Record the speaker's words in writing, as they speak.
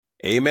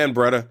Amen,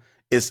 brother.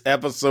 It's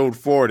episode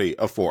 40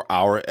 of For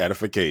Our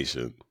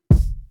Edification.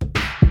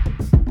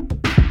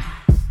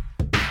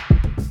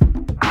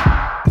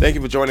 Thank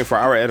you for joining For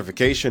Our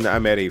Edification.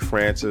 I'm Eddie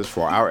Francis.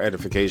 For Our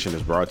Edification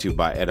is brought to you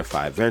by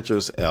Edify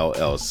Ventures,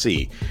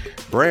 LLC.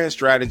 Brand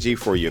strategy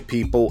for your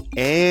people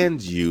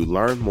and you.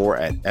 Learn more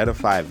at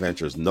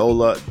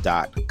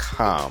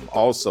edifyventuresnola.com.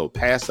 Also,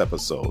 past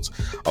episodes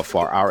of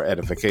For Our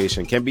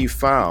Edification can be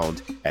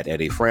found at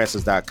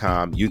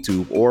eddiefrancis.com,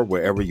 YouTube, or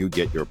wherever you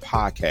get your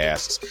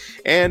podcasts.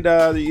 And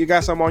you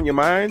got something on your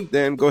mind?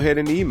 Then go ahead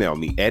and email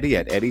me, Eddie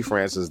at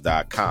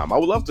eddiefrancis.com. I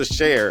would love to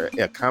share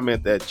a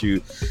comment that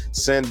you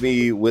send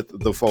me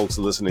with the folks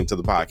listening to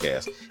the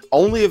podcast.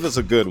 Only if it's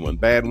a good one.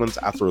 Bad ones,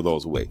 I throw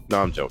those away.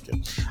 No, I'm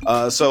joking.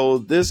 So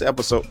this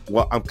episode,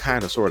 well, I'm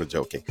kind of sort of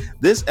joking.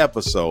 This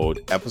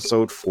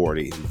episode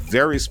 40,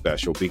 very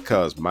special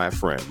because my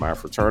friend, my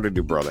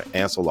fraternity brother,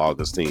 Ansel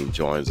Augustine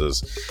joins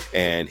us.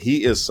 And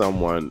he is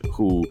someone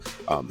who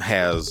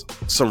has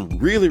some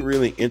really,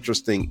 really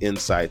interesting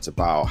insights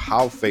about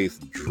how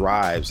faith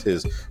drives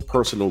his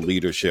personal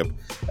leadership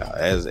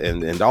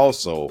and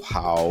also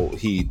how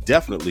he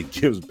definitely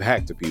gives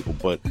back to people,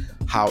 but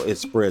how it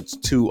spreads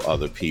to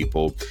other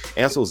people.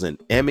 Ansel's an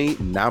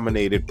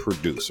Emmy-nominated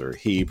producer.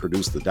 He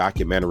produced the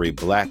documentary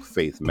Black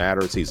Faith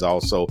Matters. He's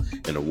also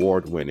an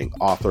award-winning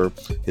author.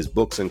 His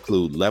books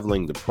include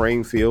Leveling the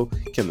Praying Field,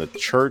 Can the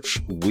Church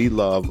We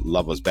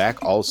Love Us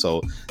Back?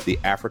 Also, the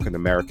African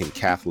American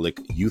Catholic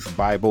Youth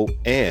Bible,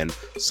 and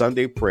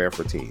Sunday Prayer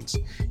for Teens.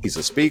 He's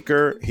a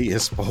speaker. He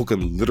has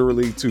spoken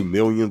literally to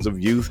millions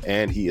of youth,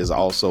 and he is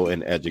also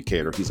an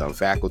educator. He's on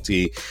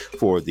faculty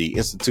for the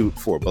Institute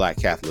for Black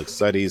Catholic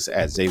Studies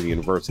at Xavier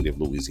University of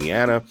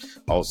Louisiana,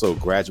 also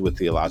Graduate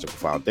Theological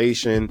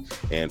Foundation,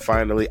 and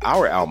finally,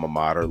 our alma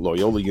mater,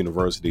 Loyola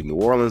University, New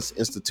Orleans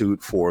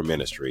Institute for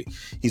Ministry.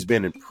 He's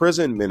been in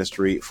prison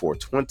ministry for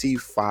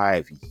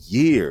 25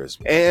 years.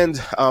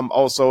 And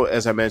also,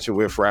 as I mentioned,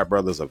 we're frat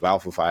brothers of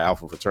Alpha Phi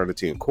Alpha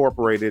Fraternity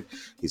Incorporated.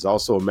 He's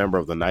also a member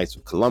of the Knights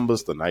of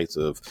Columbus, the Knights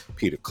of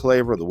Peter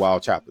Claver, the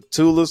Wild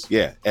Chapatulas,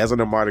 as an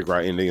Mardi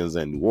Gras Indians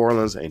in New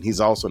Orleans. And he's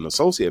also an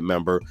associate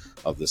member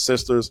of the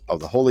Sisters of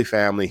the Holy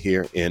Family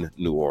here in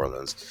New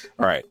Orleans.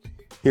 All right.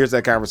 Here's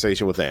that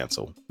conversation with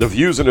Ansel. The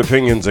views and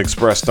opinions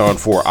expressed on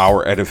For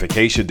Our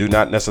Edification do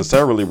not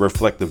necessarily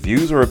reflect the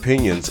views or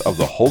opinions of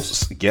the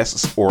hosts,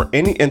 guests, or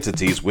any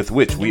entities with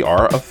which we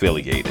are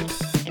affiliated.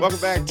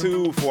 Welcome back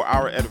to For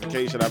Our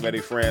Edification. I'm Eddie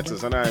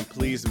Francis, and I'm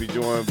pleased to be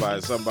joined by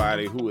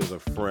somebody who is a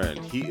friend.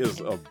 He is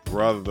a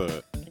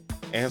brother.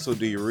 Ansel,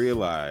 do you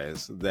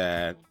realize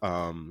that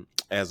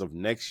as of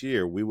next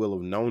year, we will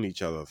have known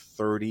each other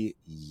 30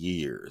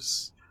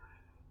 years?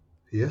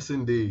 Yes,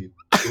 indeed.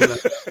 You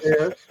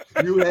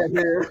had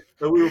hair,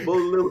 and we were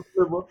both a little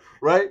similar,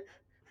 right?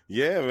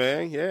 Yeah,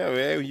 man.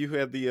 You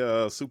had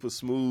the super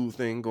smooth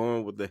thing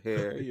going with the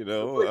hair,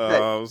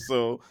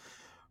 So,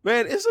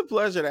 man, it's a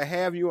pleasure to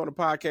have you on the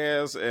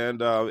podcast.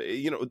 And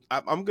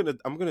I'm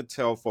gonna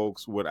tell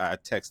folks what I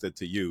texted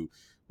to you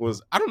was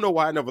I don't know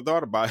why I never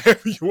thought about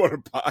having you on a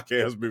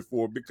podcast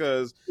before,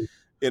 because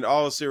in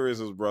all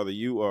seriousness, brother,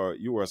 you are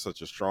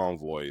such a strong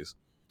voice.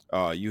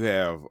 You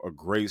have a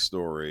great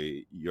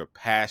story. Your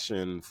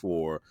passion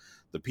for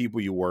the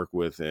people you work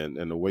with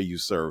and the way you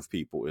serve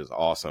people is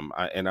awesome.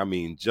 I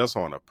mean, just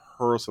on a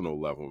personal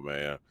level,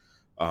 man,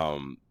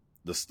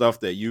 the stuff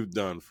that you've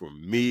done for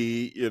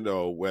me,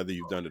 whether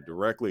you've done it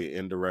directly or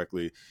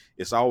indirectly,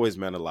 it's always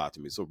meant a lot to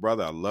me. So,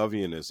 brother, I love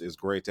you, and it's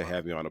great to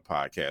have you on the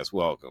podcast.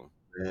 Welcome.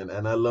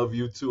 And I love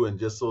you too. And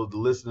just so the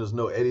listeners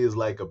know, Eddie is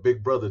like a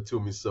big brother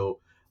to me. So,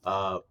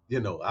 I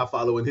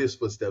follow in his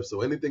footsteps.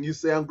 So anything you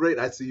say I'm great,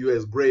 I see you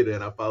as greater,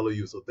 and I follow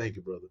you. So thank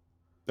you, brother.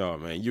 Oh,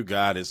 man, you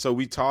got it. So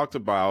we talked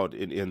about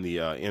in the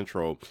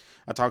intro,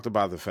 I talked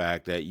about the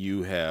fact that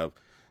you have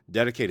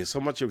dedicated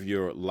so much of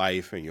your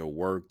life and your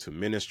work to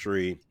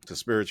ministry, to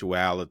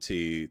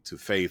spirituality, to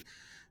faith.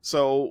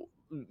 So,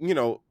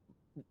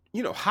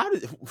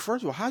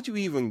 first of all, how'd you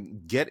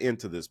even get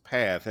into this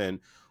path, and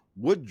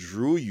what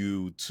drew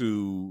you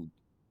to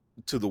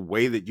the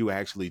way that you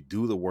actually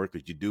do the work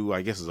that you do?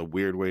 I guess is a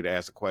weird way to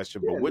ask the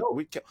question, but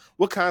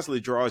what constantly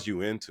draws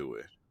you into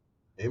it?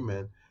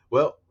 Amen.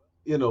 Well,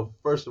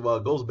 first of all,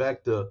 it goes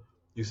back to,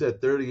 you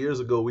said 30 years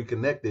ago we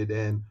connected,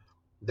 and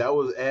that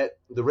was at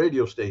the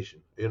radio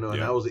station, and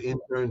I was an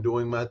intern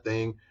doing my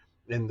thing.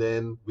 And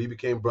then we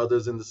became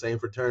brothers in the same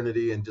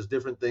fraternity and just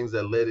different things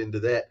that led into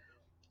that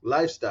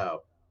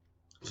lifestyle.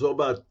 So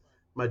about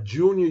my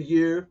junior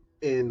year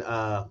in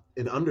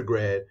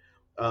undergrad,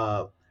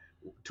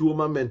 two of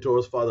my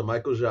mentors, Father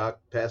Michael Jacques,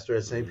 pastor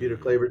at St. Peter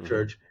Claver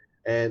Church,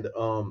 and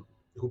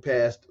who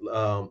passed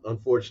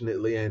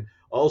unfortunately, and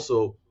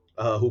also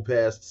who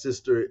passed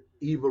Sister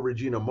Eva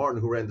Regina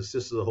Martin, who ran the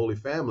Sisters of the Holy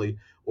Family,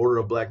 Order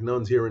of Black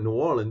Nuns here in New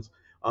Orleans,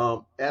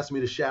 asked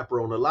me to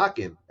chaperone a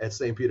lock-in at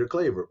St. Peter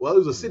Claver. Well,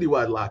 it was a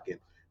citywide lock-in,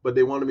 but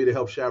they wanted me to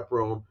help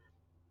chaperone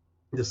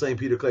the St.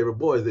 Peter Claver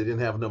boys. They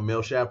didn't have enough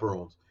male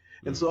chaperones.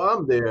 And so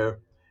I'm there,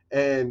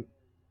 and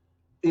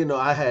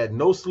I had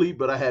no sleep,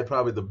 but I had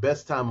probably the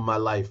best time of my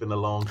life in a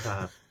long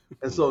time.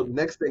 And so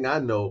next thing I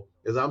know,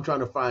 is I'm trying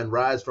to find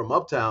rides from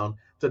uptown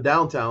to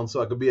downtown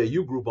so I could be a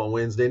youth group on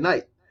Wednesday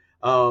night.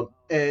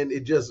 And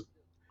it just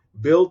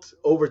built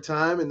over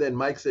time. And then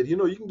Mike said, you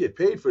can get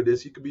paid for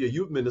this. You could be a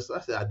youth minister.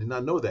 I said, I did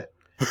not know that.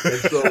 And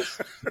so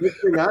this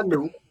thing I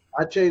knew,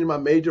 I changed my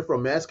major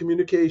from mass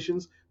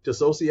communications to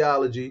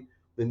sociology,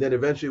 and then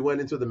eventually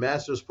went into the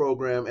master's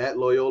program at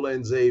Loyola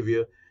and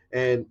Xavier.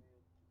 And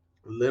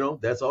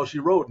that's all she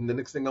wrote. And the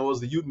next thing I was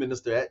the youth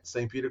minister at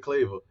St. Peter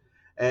Claver.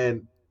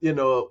 And,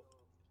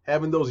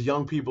 having those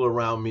young people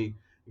around me,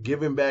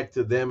 giving back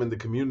to them and the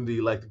community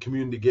like the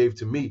community gave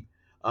to me,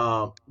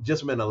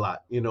 just meant a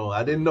lot.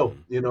 I didn't know,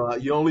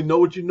 you only know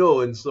what you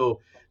know. And so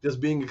just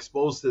being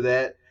exposed to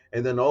that,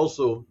 and then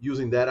also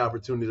using that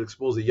opportunity to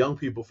expose the young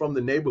people from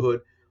the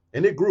neighborhood.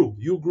 And it grew.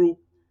 Youth group,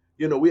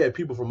 we had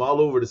people from all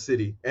over the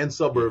city and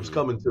suburbs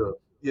coming to,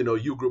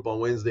 youth group on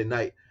Wednesday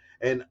night.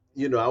 And,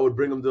 I would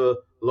bring them to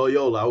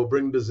Loyola. I would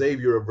bring them to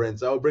Xavier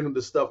events. I would bring them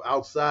to stuff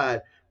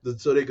outside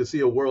so they could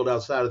see a world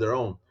outside of their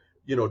own.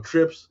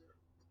 Trips,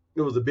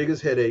 it was the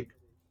biggest headache.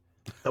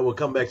 I would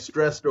come back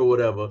stressed or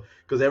whatever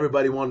because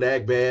everybody wanted to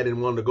act bad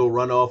and wanted to go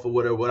run off or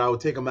whatever. But I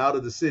would take them out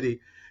of the city,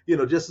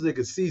 just so they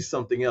could see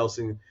something else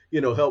and,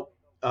 help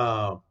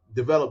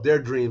develop their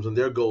dreams and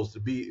their goals to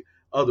be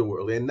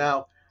otherworldly. And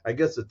now I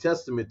guess a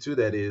testament to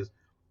that is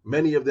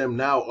many of them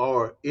now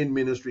are in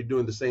ministry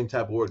doing the same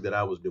type of work that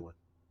I was doing.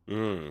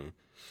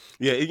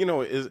 Yeah,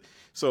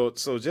 so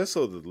just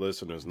so the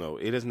listeners know,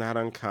 it is not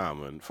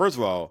uncommon. First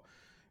of all,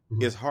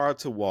 it's hard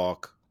to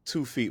walk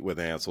 2 feet with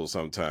Ansel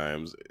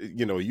sometimes.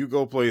 You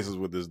go places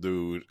with this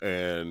dude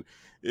and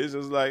it's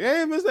just like,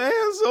 hey, Mr.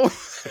 Ansel.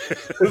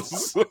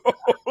 So,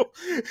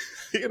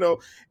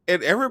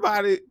 and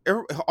everybody,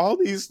 all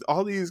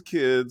these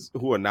kids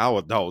who are now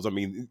adults, I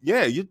mean,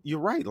 yeah, you're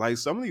right. Like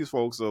some of these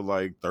folks are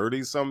like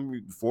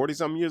 30-some,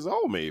 40-some years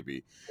old,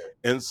 maybe.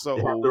 And so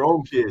they have their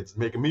own kids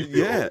making me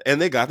feel old.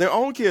 And they got their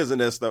own kids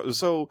and that stuff.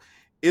 So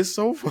it's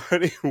so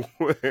funny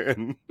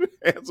when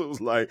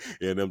Ansel's like,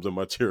 yeah, them's are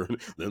my children.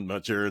 Them's my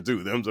children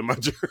too. Them's are my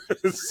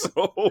children.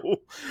 So,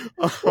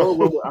 I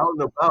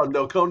don't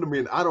know. Come to me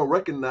and I don't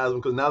recognize them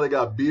because now they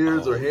got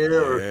beards or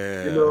hair or,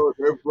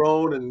 they're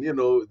grown and,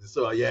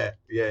 so yeah,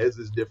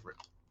 it's different.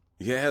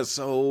 Yeah.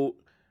 So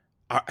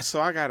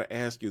I got to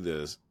ask you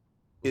this.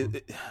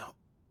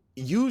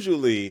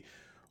 Usually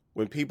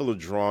when people are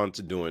drawn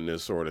to doing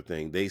this sort of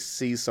thing, they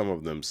see some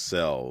of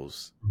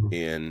themselves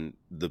in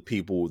the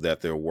people that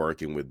they're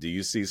working with. Do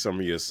you see some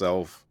of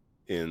yourself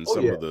in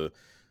some of the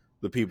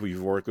people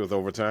you've worked with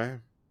over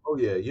time? Oh,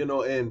 yeah.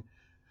 And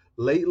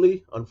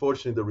lately,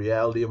 unfortunately, the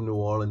reality of New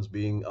Orleans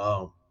being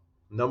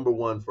number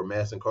one for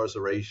mass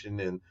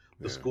incarceration and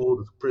the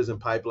the prison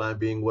pipeline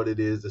being what it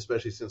is,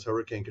 especially since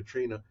Hurricane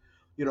Katrina,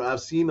 I've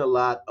seen a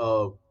lot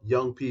of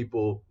young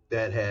people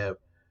that have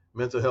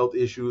mental health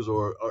issues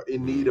or are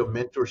in need of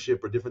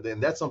mentorship or different things.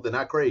 And that's something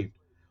I craved,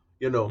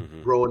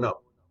 growing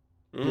up.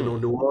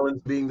 New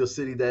Orleans being the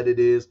city that it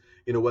is,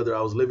 whether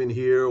I was living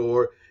here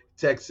or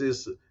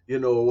Texas,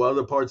 or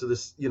other parts of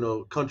this,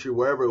 country,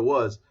 wherever it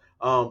was,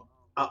 I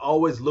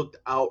always looked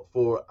out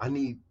for, I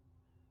need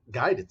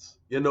guidance.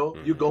 You're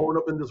going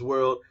up in this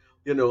world,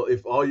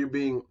 if all you're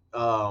being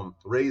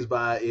raised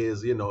by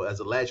is, as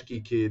a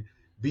latchkey kid,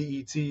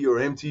 BET or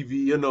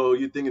MTV,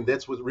 you're thinking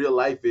that's what real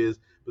life is.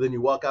 But then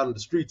you walk out in the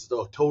streets, it's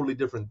a totally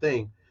different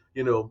thing,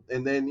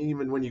 and then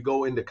even when you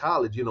go into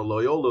college,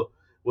 Loyola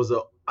was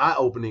a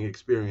eye-opening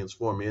experience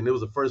for me. And it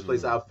was the first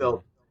place I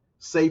felt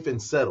safe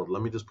and settled.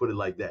 Let me just put it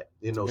like that,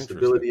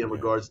 stability in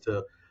regards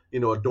to,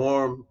 a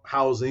dorm,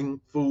 housing,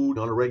 food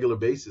on a regular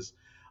basis.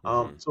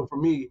 So for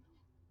me,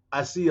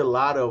 I see a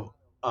lot of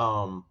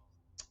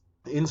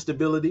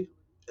instability,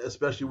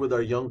 especially with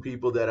our young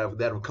people that have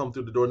come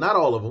through the door. Not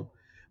all of them,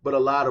 but a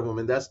lot of them.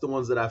 And that's the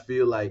ones that I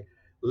feel like,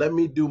 let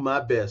me do my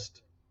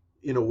best,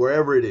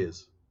 wherever it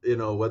is,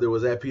 whether it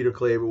was at Peter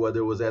Claver, whether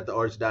it was at the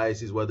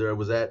Archdiocese, whether it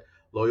was at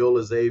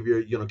Loyola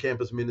Xavier,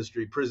 campus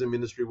ministry, prison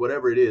ministry,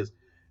 whatever it is.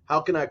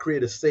 How can I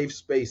create a safe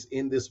space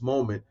in this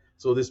moment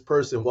so this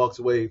person walks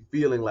away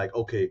feeling like,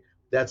 okay,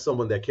 that's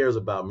someone that cares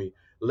about me.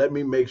 Let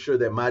me make sure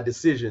that my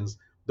decisions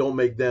don't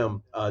make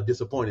them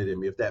disappointed in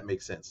me, if that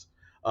makes sense.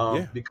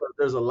 Because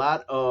there's a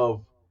lot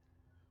of,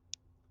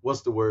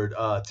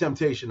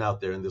 temptation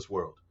out there in this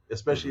world,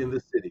 especially in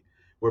this city,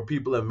 where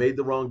people have made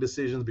the wrong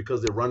decisions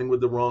because they're running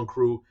with the wrong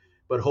crew.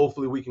 But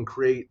hopefully we can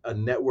create a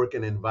network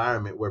and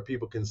environment where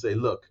people can say,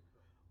 look,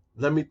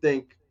 let me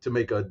think to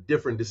make a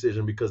different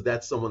decision because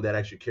that's someone that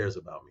actually cares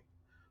about me.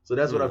 So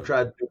that's what I've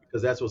tried to do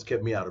because that's what's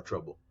kept me out of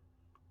trouble.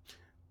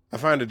 I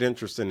find it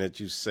interesting that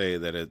you say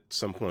that at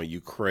some point you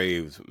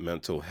craved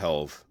mental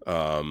health,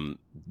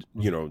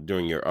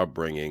 during your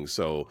upbringing.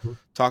 So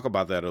talk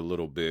about that a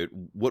little bit.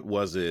 What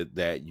was it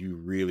that you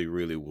really,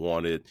 really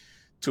wanted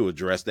to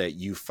address that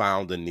you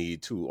found the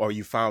need to, or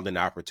you found an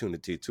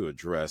opportunity to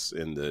address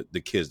in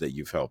the kids that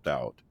you've helped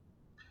out?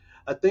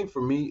 I think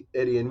for me,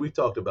 Eddie, and we've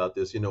talked about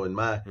this, in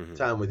my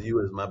time with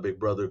you as my big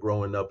brother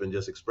growing up and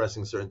just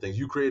expressing certain things,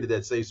 you created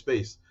that safe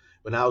space.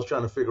 When I was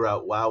trying to figure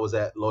out why I was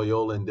at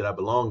Loyola and did I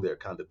belong there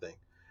kind of thing,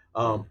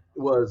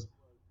 was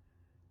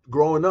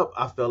growing up,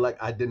 I felt like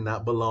I did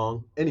not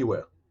belong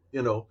anywhere.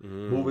 You know,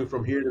 moving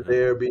from here to Mm-hmm.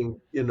 there, being,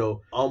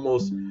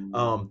 almost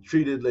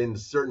treated in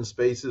certain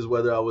spaces,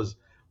 whether I was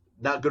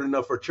not good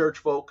enough for church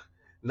folk,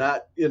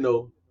 not,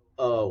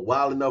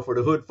 wild enough for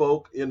the hood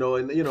folk, and,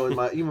 in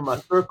my, even my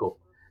circle,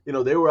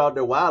 they were out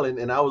there wilding,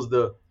 and I was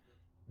the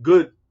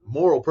good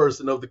moral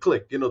person of the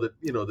clique, the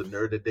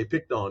nerd that they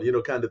picked on,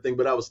 kind of thing.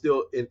 But I was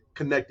still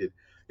connected.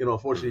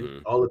 Unfortunately,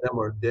 Mm-hmm. all of them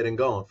are dead and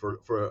gone for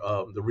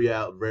the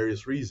real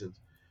various reasons.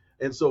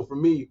 And so for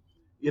me,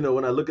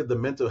 when I look at the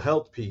mental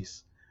health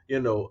piece,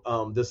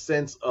 the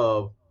sense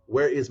of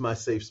where is my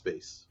safe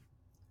space,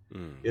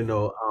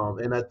 Mm-hmm.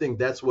 and I think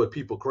that's what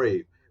people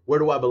crave. Where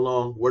do I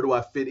belong? Where do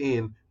I fit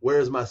in? Where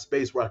is my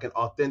space where I can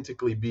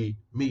authentically be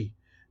me?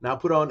 Not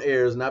put on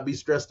airs, not be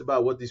stressed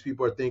about what these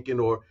people are thinking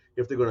or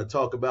if they're going to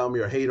talk about me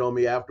or hate on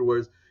me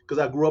afterwards, because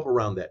I grew up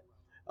around that.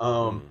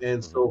 And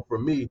Mm-hmm. so for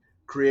me,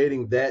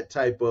 creating that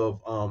type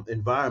of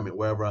environment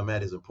wherever I'm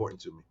at is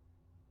important to me.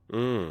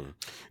 Mm.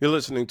 You're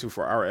listening to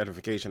For Our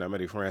Edification. I'm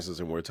Eddie Francis,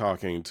 and we're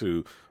talking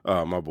to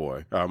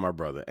my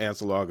brother,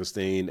 Ansel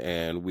Augustine,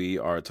 and we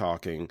are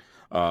talking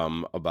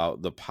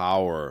about the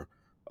power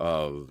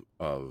of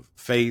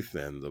faith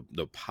and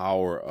the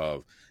power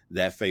of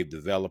that faith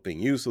developing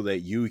you so that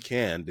you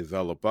can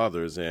develop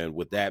others. And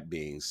with that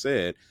being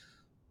said,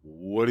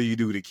 what do you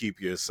do to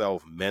keep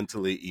yourself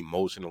mentally,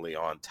 emotionally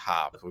on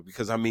top?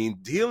 Because I mean,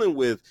 dealing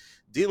with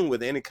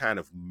any kind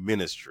of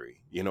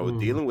ministry, Mhm.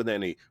 dealing with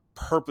any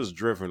purpose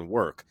driven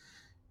work,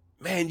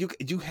 man,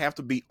 you have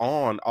to be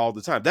on all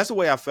the time. That's the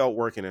way I felt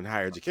working in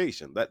higher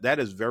education. That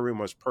is very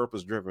much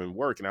purpose driven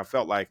work, and I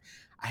felt like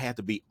I had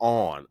to be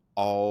on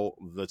all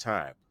the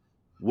time.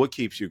 What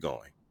keeps you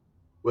going?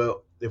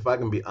 Well, if I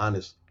can be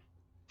honest,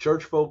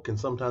 church folk can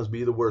sometimes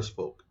be the worst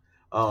folk.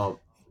 Um,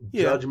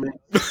 Yeah. Judgment,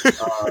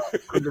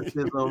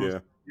 criticisms.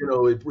 Yeah.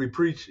 We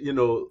preach.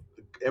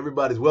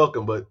 Everybody's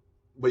welcome, but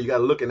you got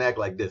to look and act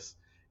like this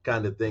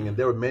kind of thing. And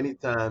there were Hmm. many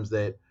times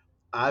that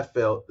I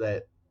felt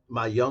that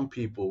my young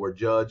people were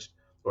judged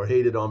or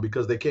hated on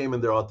because they came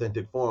in their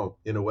authentic form.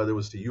 Whether it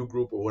was to youth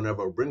group or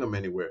whenever I bring them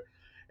anywhere.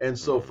 And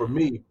so for Hmm.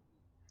 me,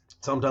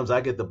 sometimes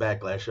I get the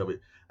backlash of it.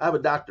 I have a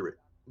doctorate,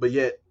 but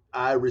yet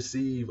I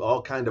receive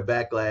all kind of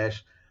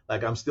backlash.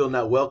 Like I'm still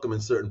not welcome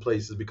in certain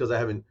places because I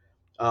haven't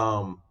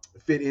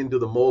fit into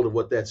the mold of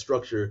what that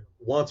structure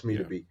wants me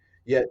to Yeah. be.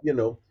 Yet,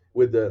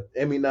 with the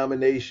Emmy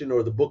nomination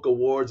or the book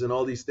awards and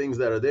all these things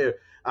that are there,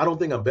 I don't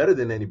think I'm better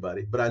than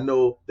anybody, but I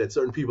know that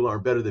certain people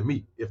aren't better than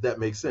me, if that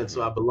makes sense.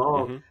 So Hmm. I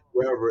belong Hmm.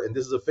 wherever, and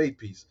this is a faith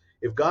piece.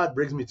 If God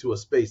brings me to a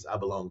space, I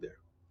belong there.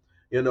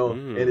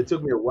 And it Hmm.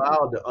 took me a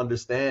while to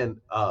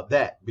understand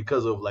that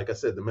because of, like I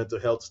said, the mental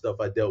health stuff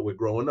I dealt with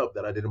growing up,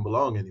 that I didn't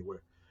belong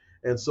anywhere.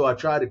 And so I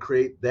try to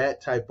create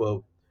that type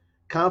of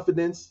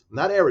confidence,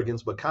 not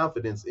arrogance, but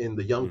confidence in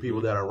the young people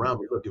Hmm. that are around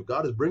me. Look, if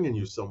God is bringing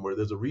you somewhere,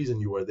 there's a reason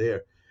you are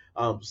there.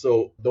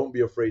 So don't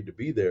be afraid to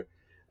be there.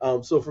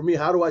 So for me,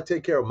 how do I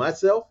take care of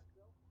myself?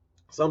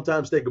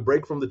 Sometimes take a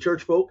break from the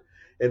church folk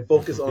and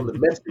focus on the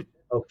message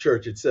of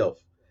church itself.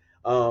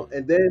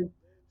 And then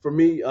for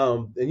me,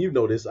 and you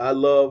know this, I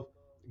love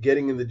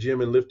getting in the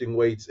gym and lifting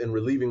weights and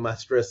relieving my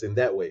stress in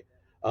that way.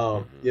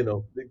 Hmm.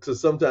 Because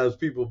sometimes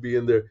people be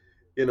in there,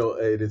 and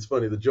it's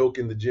funny, the joke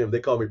in the gym, they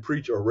call me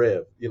preach or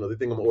rev. They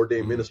think I'm an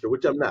ordained Hmm. minister,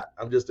 which I'm not.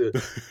 I'm just a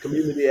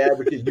community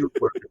advocate, youth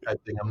worker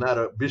type thing. I'm not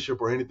a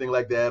bishop or anything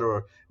like that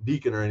or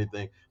deacon or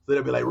anything. So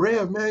they'll be like,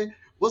 Rev, man,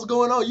 what's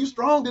going on? You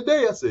strong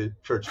today? I said,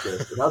 church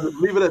stress. And I'll just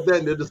leave it at that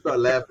and they'll just start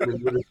laughing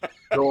and we'll just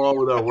go on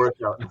with our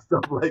workout and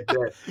stuff like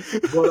that.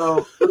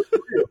 But it's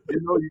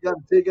real. You got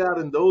to take it out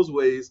in those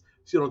ways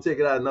so you don't take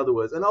it out in other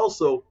ways. And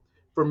also,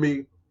 for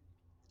me,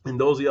 and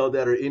those of y'all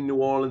that are in New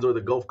Orleans or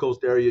the Gulf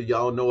Coast area,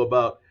 y'all know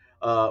about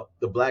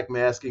the Black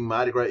masking,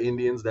 Mardi Gras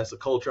Indians. That's a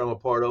culture I'm a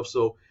part of.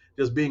 So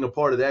just being a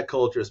part of that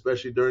culture,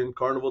 especially during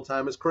carnival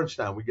time, is crunch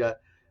time. We got,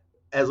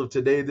 as of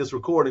today, this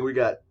recording, we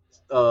got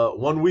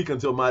 1 week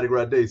until Mardi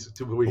Gras Day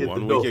until we hit the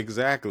 1 week dough.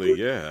 exactly.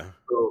 Yeah.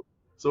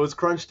 So it's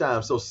crunch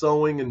time. So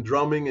sewing and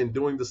drumming and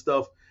doing the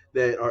stuff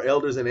that our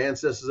elders and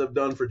ancestors have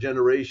done for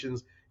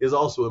generations is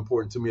also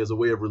important to me as a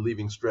way of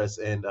relieving stress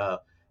and,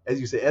 as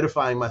you say,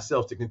 edifying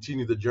myself to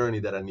continue the journey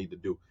that I need to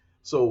do.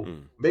 So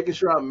Mm. making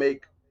sure I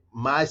make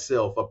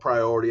myself a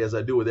priority as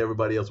I do with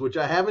everybody else, which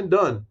I haven't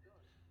done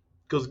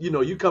because you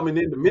Hmm. coming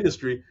into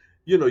ministry,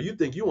 you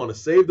think you want to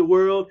save the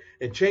world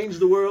and change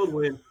the world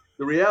when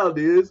the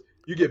reality is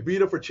you get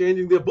beat up for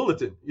changing their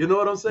bulletin. You know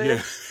what I'm saying?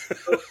 Yeah.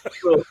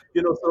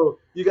 So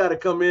you got to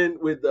come in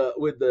with the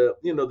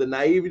the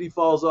naivety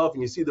falls off,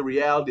 and you see the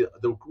reality,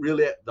 the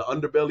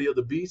underbelly of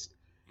the beast,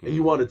 and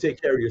you want to Hmm.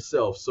 take care of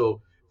yourself.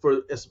 So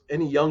for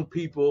any young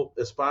people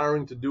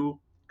aspiring to do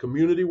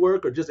community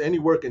work or just any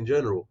work in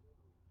general,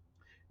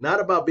 not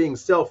about being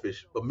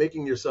selfish, but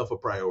making yourself a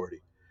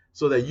priority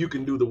so that you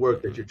can do the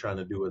work that Hmm. you're trying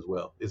to do as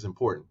well is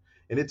important.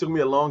 And it took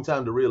me a long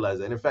time to realize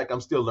that. And in fact,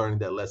 I'm still learning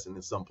that lesson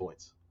in some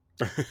points.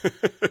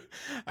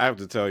 I have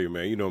to tell you,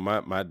 man,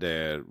 my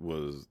dad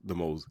was the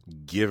most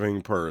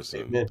giving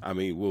person. Amen. I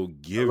mean, I will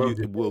love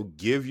your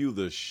give you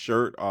the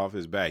shirt off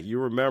his back. You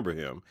remember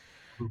him.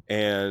 dad.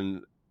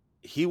 And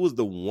he was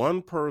the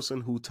one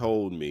person who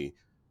told me,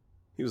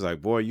 he was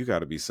like, boy, you got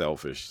to be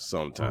selfish Mhm.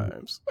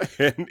 sometimes.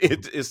 And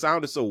it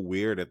sounded so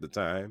weird at the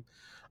time.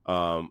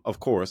 Of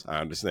course, I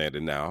understand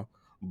it now,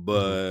 Mhm.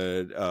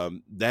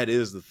 but that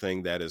is the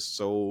thing that is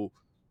so.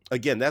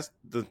 Again, that's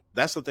the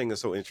thing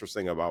that's so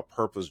interesting about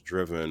purpose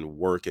driven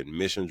work and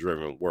mission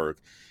driven work,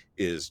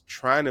 is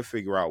trying to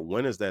figure out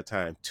when is that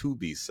time to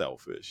be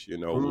selfish. You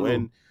know,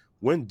 Mm.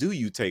 when do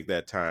you take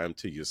that time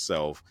to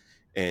yourself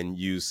and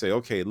you say,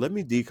 okay, let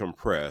me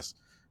decompress.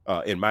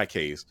 In my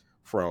case,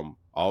 from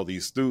all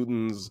these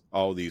students,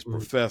 all these Mhm.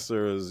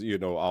 professors, you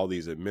know, all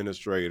these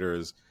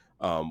administrators.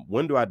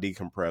 When do I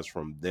decompress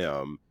from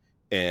them?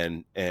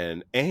 And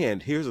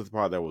here's the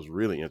part that was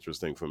really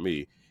interesting for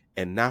me,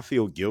 and not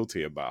feel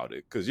guilty about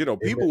it, because you know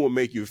Amen. people will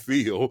make you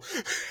feel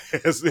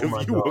as Oh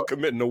my if you were God.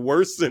 committing the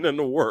worst sin in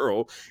the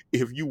world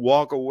if you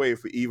walk away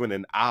for even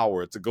an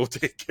hour to go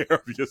take care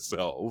of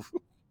yourself.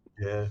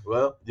 Yeah.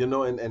 Well,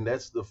 and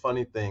that's the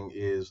funny thing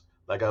is,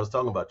 like I was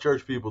talking about,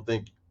 church people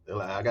think,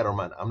 like, I got to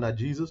remind, I'm not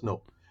Jesus.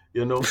 No,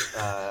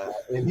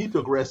 and he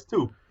took rest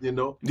too, Yeah,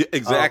 um,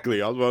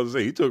 exactly. I was about to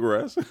say he took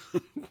rest.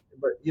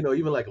 but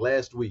even like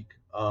last week,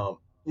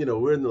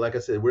 we're in like I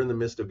said, we're in the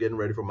midst of getting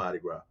ready for Mardi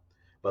Gras.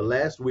 But Mhm.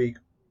 last week,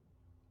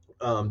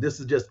 this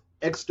is just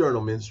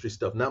external ministry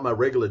stuff, not my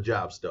regular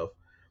job stuff.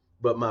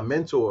 But my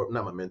mentor,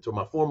 not my mentor,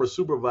 my former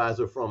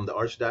supervisor from the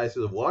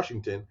Archdiocese of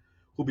Washington,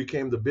 who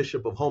became the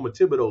Bishop of Houma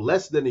Thibodeau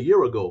less than a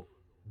year ago,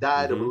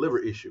 died of a Mhm. liver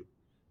issue.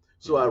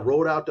 So I Mhm.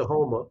 rode out to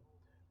Houma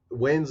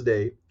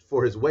Wednesday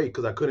for his wake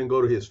because I couldn't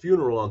go to his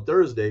funeral on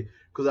Thursday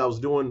because I was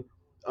doing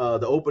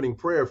the opening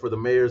prayer for the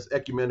mayor's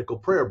ecumenical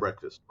prayer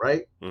breakfast,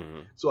 right?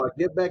 Mhm. So I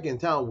get back in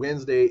town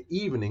Wednesday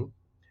evening.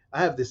 I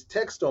have this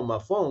text on my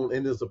phone,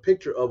 and there's a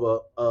picture of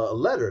a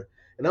letter,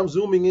 and I'm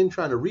zooming in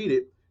trying to read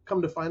it.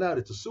 Come to find out,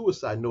 it's a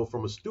suicide note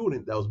from a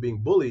student that was being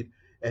bullied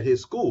at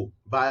his school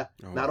by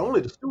Oh not wow.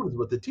 only the students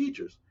but the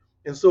teachers.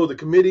 And so the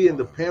committee and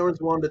the Wow.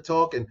 parents wanted to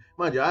talk, and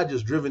mind you, I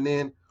just driven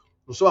in,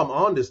 so I'm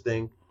on this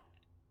thing,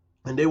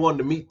 and they wanted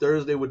to meet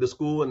Thursday with the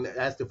school and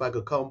asked if I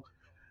could come.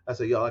 I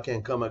said, y'all, I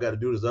can't come. I got to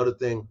do this other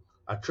thing.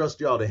 I trust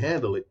y'all to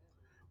handle it.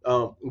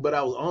 But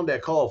I was on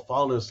that call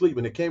falling asleep,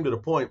 and it came to the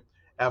point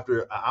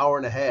after an hour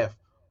and a half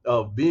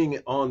of being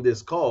on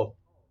this call.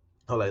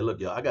 I'm like, look,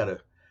 y'all, I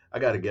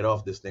gotta get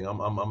off this thing.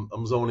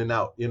 I'm zoning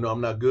out.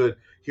 I'm not good.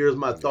 Here's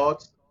my Yeah.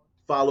 thoughts.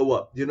 Follow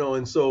up.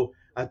 And so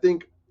I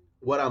think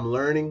what I'm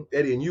learning,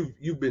 Eddie, and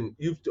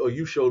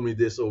you showed me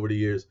this over the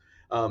years.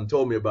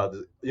 Told me about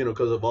this,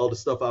 because of all the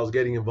stuff I was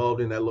getting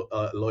involved in at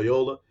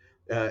Loyola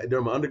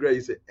during my undergrad.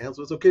 You said,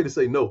 Ansel, it's okay to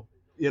say no.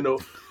 You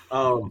know,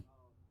 um,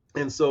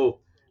 and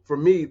so for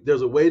me,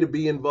 there's a way to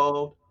be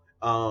involved,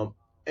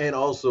 and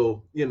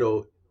also,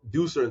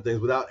 do certain things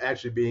without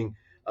actually being,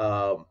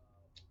 um,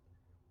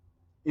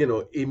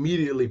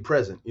 immediately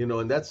present, Yeah.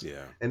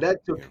 and that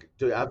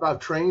Yeah. I've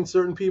trained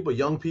certain people,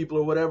 young people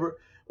or whatever,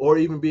 or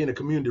even being a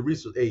community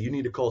resource. Hey, you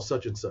need to call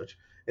such and such,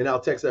 and I'll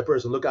text that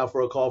person, look out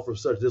for a call from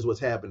such. This is what's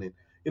happening,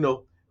 you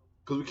know,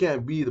 because we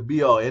can't be the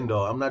be all end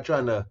all. I'm not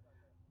trying to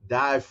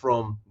die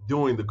from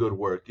doing the good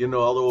work,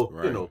 although,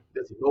 Right.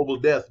 that's a noble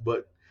death,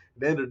 but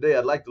at the end of the day,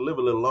 I'd like to live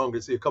a little longer,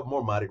 see a couple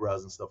more Mardi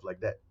Gras and stuff like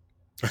that.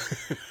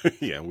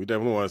 Yeah, we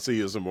definitely want to see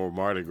you some more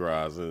Mardi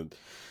Gras. And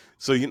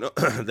so, you know,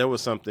 there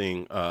was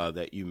something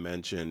that you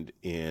mentioned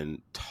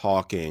in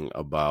talking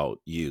about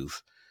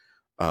youth,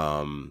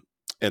 um,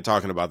 and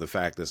talking about the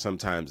fact that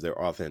sometimes their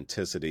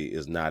authenticity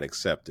is not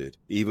accepted,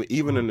 even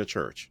Mm, in the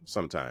church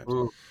sometimes.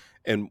 mm.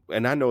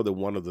 And I know that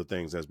one of the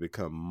things that's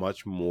become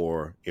much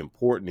more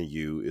important to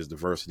you is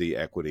diversity,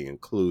 equity,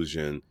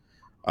 inclusion.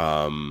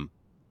 Um,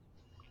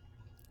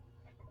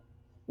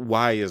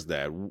 why is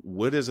that?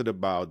 What is it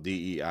about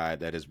DEI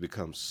that has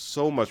become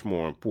so much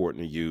more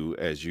important to you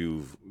as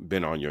you've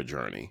been on your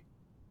journey?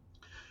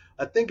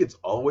 I think it's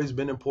always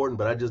been important,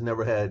 but I just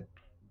never had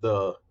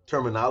the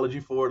terminology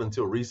for it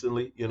until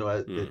recently, the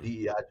Mm,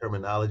 DEI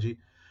terminology,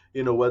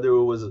 whether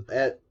it was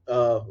at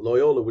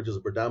Loyola, which is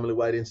a predominantly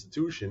white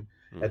institution,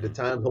 at the hmm.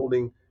 time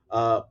holding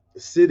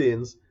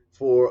sit-ins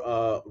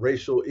for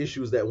racial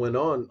issues that went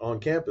on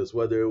campus,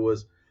 whether it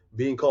was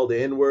being called the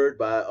N-word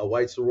by a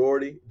white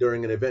sorority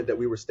during an event that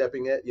we were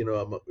stepping at,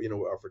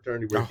 our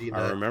fraternity, we're Oh, I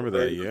D9 remember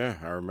that. fraternity. Yeah,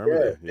 I remember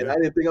Yeah, that. and Yeah. I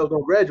didn't think I was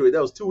going to graduate.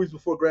 That was 2 weeks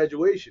before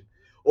graduation.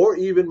 Or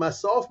even my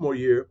sophomore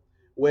year,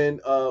 when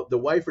the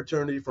white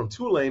fraternity from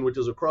Tulane, which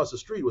is across the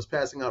street, was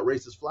passing out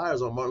racist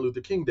flyers on Martin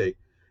Luther King Day.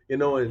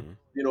 And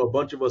Hmm. a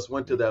bunch of us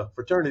went to the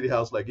fraternity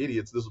house like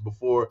idiots. This was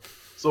before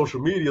social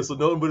media, so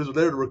nobody was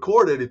there to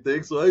record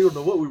anything. So I don't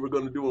know what we were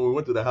going to do when we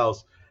went to the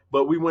house.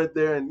 But we went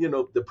there, and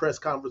the press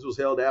conference was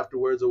held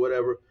afterwards or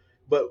whatever.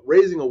 But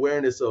raising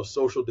awareness of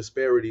social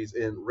disparities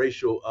and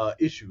racial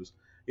issues,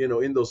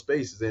 in those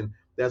spaces, and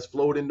that's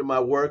flowed into my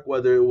work,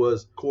 whether it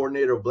was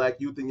coordinator of Black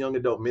Youth and Young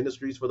Adult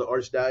Ministries for the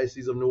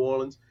Archdiocese of New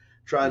Orleans,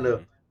 trying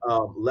to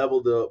Hmm.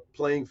 level the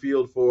playing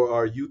field for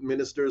our youth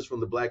ministers from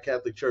the Black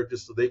Catholic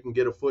churches so they can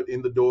get a foot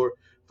in the door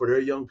for their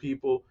young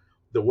people.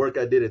 The work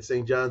I did at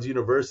St. John's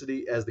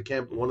University as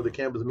one of the Hmm.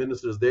 campus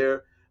ministers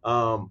there,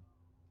 um,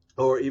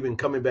 or even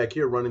coming back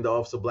here running the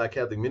Office of Black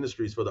Catholic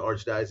Ministries for the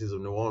Archdiocese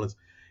of New Orleans,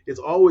 it's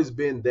always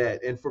been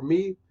that. And for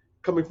me,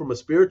 coming from a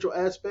spiritual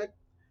aspect,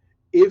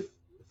 if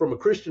from a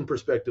Christian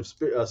perspective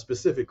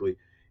specifically,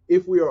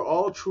 if we are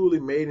all truly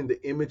made in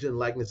the image and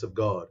likeness of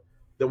God,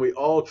 then we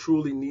all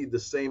truly need the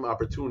same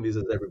opportunities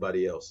as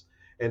everybody else.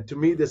 And to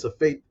me, there's a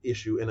faith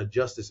issue and a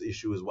justice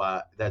issue is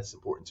why that's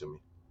important to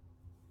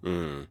me.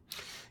 Mm.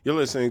 You're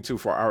listening to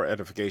For Our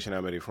Edification.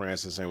 I'm Eddie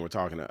Francis, and we're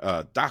talking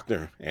to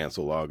Dr.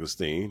 Ansel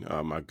Augustine,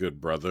 my good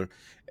brother.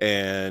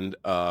 And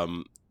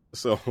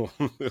so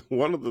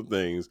one of the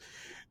things,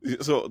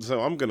 so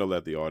I'm going to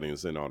let the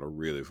audience in on a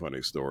really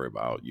funny story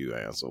about you,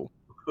 Ansel.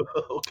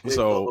 Okay.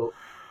 So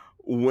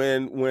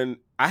when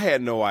I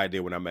had no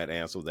idea when I met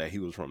Ansel that he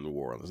was from New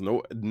Orleans,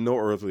 no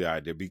earthly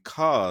idea,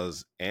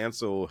 because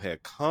Ansel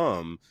had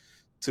come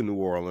to New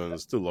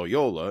Orleans to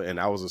Loyola, and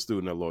I was a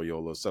student at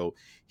Loyola. So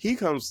he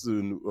comes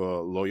to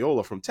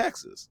Loyola from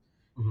Texas.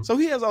 Mm-hmm. So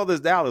he has all this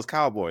Dallas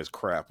Cowboys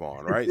crap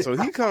on, right? So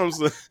he comes,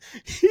 and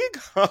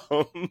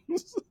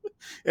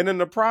in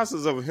the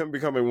process of him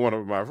becoming one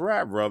of my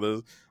frat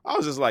brothers, I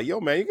was just like,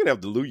 "Yo, man, you're gonna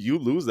have to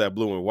lose that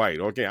blue and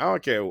white, okay? I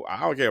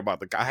don't care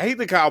about I hate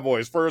the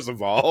Cowboys, first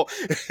of all.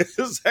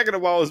 Second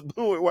of all, it's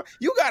blue and white.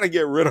 You got to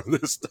get rid of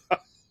this stuff."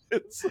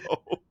 So,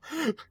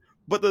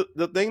 but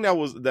the thing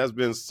that's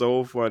been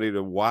so funny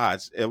to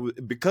watch,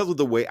 because of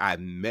the way I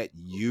met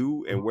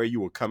you and where you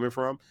were coming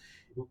from,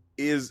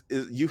 is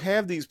you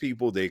have these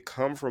people, they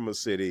come from a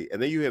city,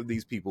 and then you have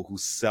these people who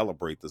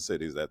celebrate the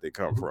cities that they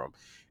come from.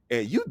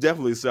 And you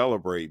definitely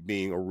celebrate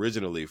being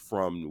originally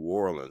from New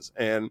Orleans.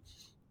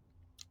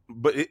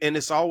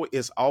 It's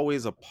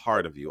always a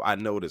part of you. I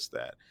noticed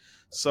that.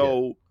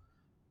 So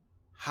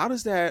how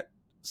does that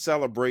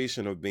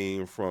celebration of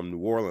being from New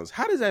Orleans,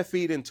 how does that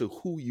feed into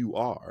who you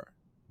are?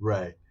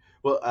 Right.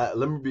 Well,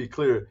 let me be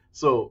clear.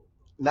 So,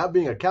 not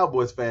being a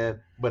Cowboys fan,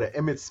 but an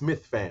Emmitt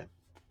Smith fan.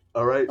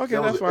 All right. Okay,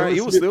 that's fine.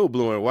 He was still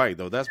blue and white,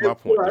 though. That's my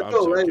point. I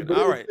know, right?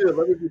 All right.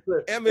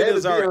 Emmitt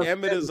is all right.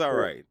 Emmitt is all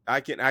right.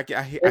 I get that.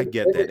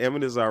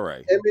 Emmitt is all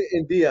right. Emmitt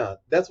and Deion.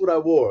 That's what I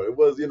wore. It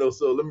was,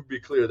 so let me be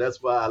clear.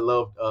 That's why I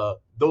loved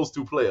those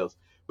two players.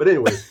 But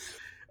anyway,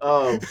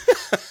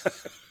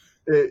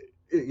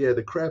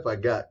 the crap I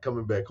got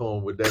coming back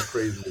home with that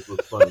craziness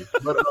was funny.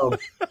 But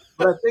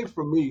I think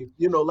for me,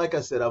 like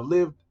I said, I've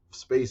lived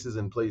spaces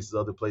and places,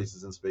 other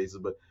places and spaces,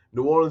 but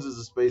New Orleans is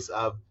a space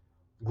I've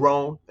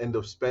grown and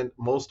have spent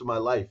most of my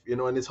life,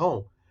 and it's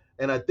home.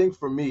 And I think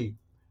for me,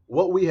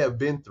 what we have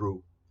been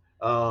through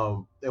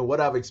and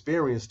what I've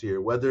experienced here,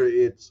 whether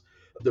it's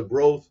the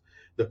growth,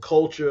 the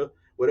culture,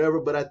 whatever,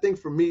 but I think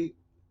for me,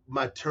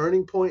 my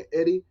turning point,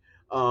 Eddie,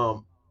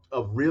 of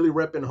really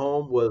repping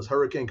home was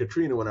Hurricane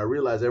Katrina, when I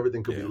realized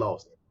everything could be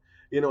lost,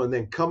 and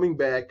then coming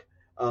back,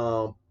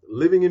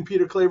 living in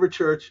Peter Claver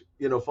Church,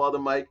 Father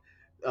Mike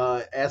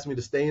asked me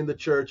to stay in the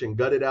church and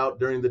gut it out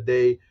during the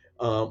day.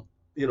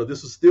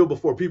 This was still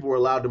before people were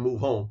allowed to move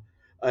home,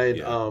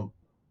 and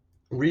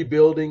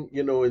rebuilding,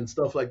 and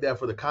stuff like that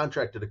for the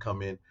contractor to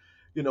come in,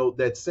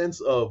 that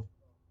sense of,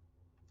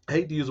 I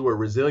hate to use the word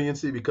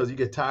resiliency because you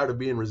get tired of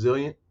being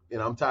resilient,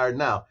 and I'm tired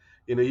now,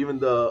 even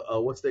the,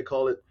 what's they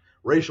call it?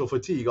 Racial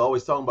fatigue,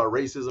 always talking about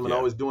racism and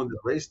always doing the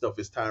race stuff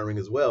is tiring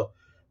as well.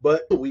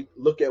 But we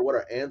look at what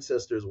our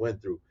ancestors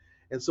went through.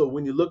 And so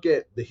when you look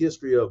at the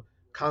history of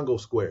Congo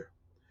Square,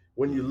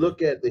 when you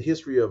look at the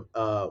history of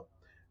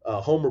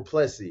Homer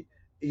Plessy,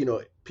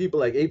 people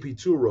like A.P.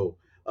 Turo,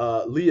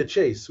 Leah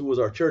Chase, who was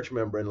our church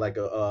member and like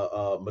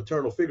a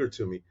maternal figure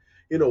to me,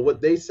 what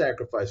they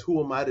sacrificed,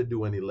 who am I to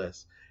do any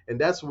less? And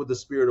that's what the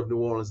spirit of New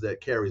Orleans that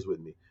carries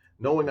with me,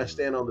 knowing I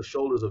stand on the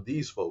shoulders of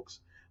these folks.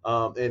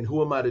 And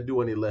who am I to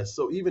do any less?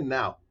 So even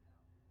now,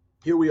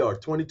 here we are,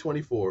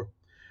 2024.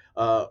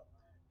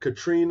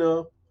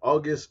 Katrina,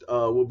 August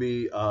will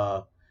be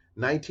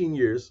 19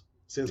 years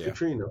since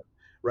Katrina,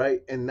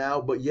 right? And now,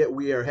 but yet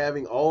we are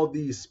having all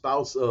these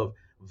spouts of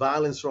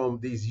violence from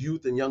these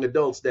youth and young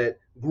adults that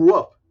grew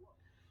up,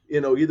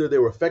 either they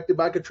were affected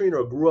by Katrina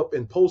or grew up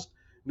in post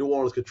New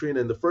Orleans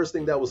Katrina. And the first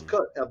thing that was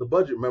cut out the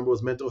budget, remember,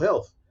 was mental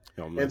health.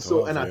 I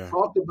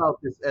talked about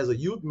this as a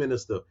youth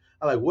minister.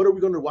 I'm like,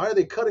 why are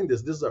they cutting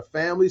this? This is our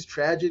families,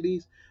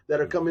 tragedies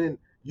that are coming in.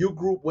 Youth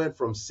group went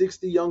from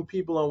 60 young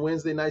people on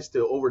Wednesday nights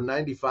to over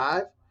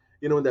 95,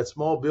 in that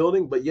small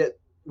building. But yet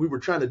we were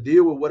trying to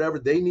deal with whatever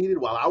they needed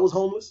while I was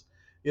homeless,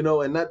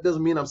 and that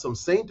doesn't mean I'm some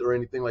saint or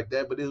anything like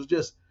that. But it was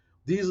just,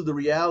 these are the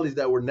realities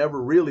that were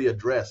never really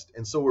addressed.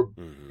 And so we're,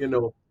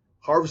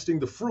 harvesting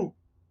the fruit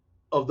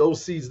of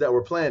those seeds that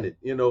were planted,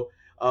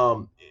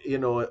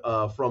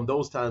 from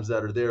those times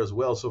that are there as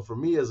well. So for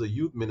me as a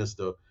youth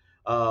minister,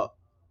 I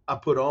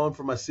put on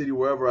for my city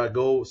wherever I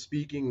go,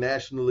 speaking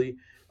nationally,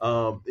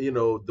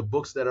 the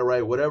books that I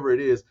write, whatever it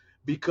is,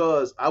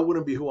 because I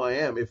wouldn't be who I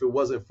am if it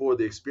wasn't for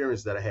the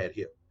experience that I had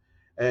here.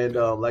 And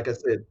like I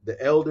said, the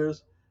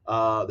elders,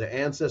 the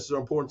ancestors are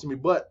important to me,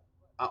 but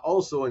I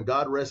also, and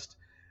God rest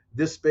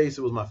this space,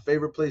 it was my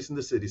favorite place in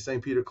the city,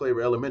 St. Peter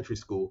Claver Elementary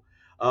School.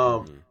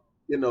 I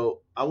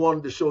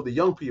wanted to show the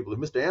young people, if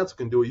Mr. Ansel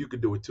can do it, you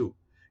could do it too.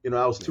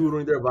 I was Yeah.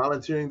 tutoring there,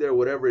 volunteering there,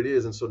 whatever it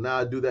is. And so now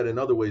I do that in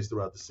other ways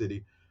throughout the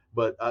city.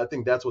 But I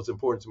think that's what's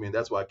important to me, and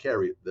that's why I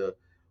carry it. The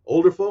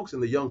older folks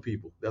and the young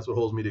people. That's what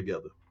holds me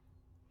together.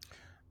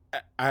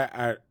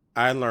 I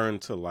I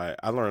learned to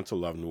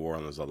love New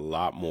Orleans a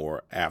lot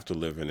more after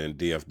living in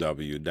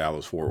DFW,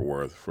 Dallas Fort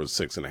Worth, for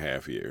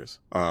 6.5 years.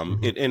 Hmm.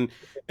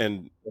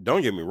 And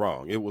don't get me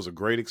wrong, it was a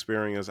great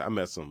experience. I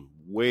met some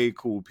way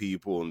cool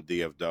people in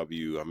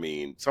DFW. I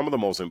mean, some of the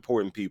most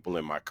important people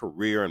in my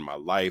career and my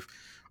life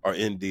are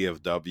in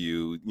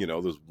DFW.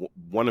 There's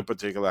one in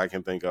particular I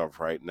can think of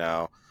right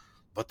now.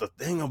 But the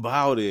thing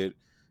about it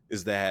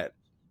is that,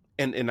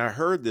 and I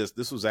heard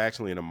this was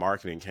actually in a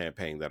marketing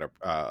campaign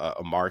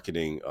a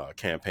marketing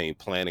campaign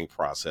planning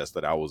process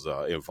that I was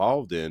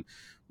involved in,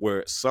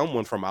 where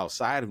someone from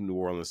outside of New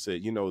Orleans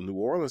said, New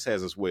Orleans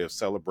has this way of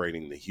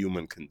celebrating the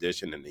human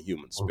condition and the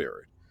human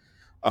spirit.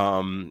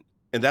 Um,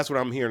 and that's what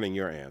I'm hearing in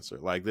your answer.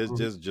 Like, there's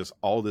Hmm. just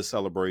all this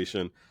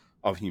celebration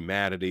of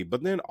humanity,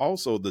 but then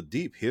also the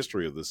deep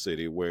history of the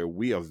city, where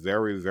we are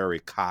very, very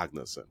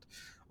cognizant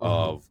Hmm.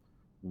 of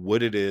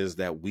what it is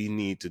that we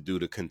need to do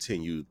to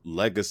continue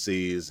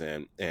legacies,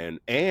 and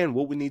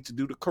what we need to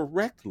do to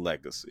correct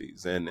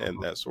legacies, and Hmm.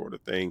 that sort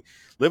of thing.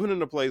 Living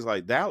in a place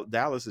like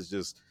Dallas is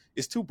just,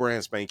 it's too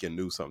brand spanking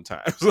new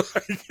sometimes.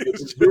 Like,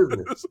 It's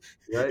business,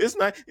 right?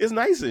 it's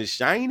nice and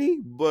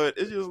shiny, but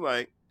it's just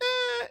like,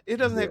 it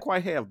doesn't Yeah.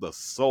 quite have the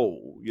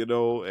soul,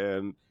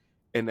 and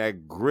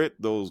that grit,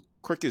 those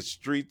crooked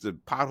streets and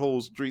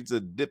pothole streets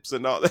and dips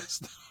and all that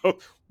stuff.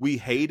 We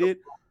hate it,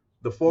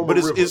 The but former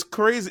it's river. it's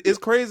crazy. It's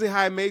crazy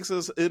how it makes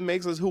us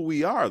who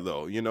we are,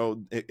 though.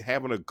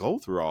 Having to go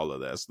through all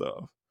of that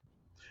stuff.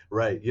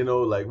 Right.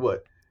 Like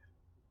what?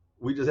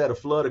 We just had a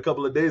flood a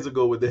couple of days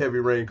ago with the heavy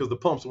rain because the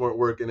pumps weren't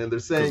working, and they're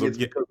Because saying it's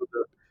because of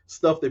the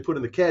stuff they put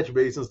in the catch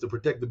basins to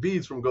protect the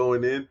beads from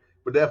going in,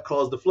 but that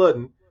caused the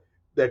flooding.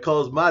 That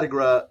caused Mardi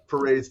Gras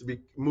parades to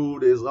be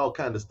moved. Is all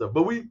kind of stuff.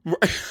 But we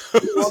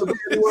don't want to be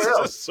anywhere it's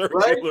else, just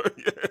right? circular.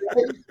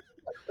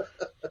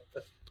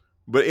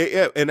 But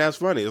and that's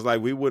funny. It's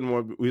like we wouldn't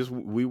want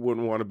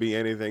to be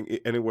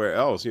anywhere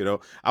else.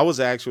 I was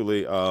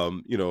actually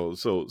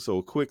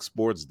so quick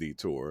sports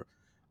detour.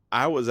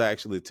 I was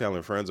actually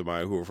telling friends of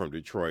mine who were from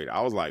Detroit.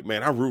 I was like,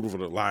 man, I'm rooting for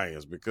the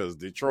Lions because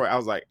Detroit. I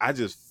was like, I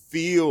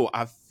feel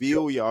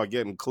y'all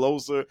getting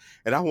closer,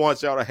 and I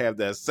want y'all to have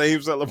that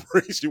same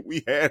celebration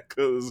we had,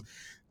 because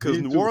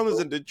Me New too, Orleans bro.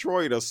 and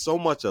Detroit are so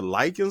much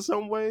alike in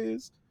some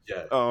ways.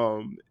 Yeah.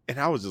 And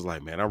I was just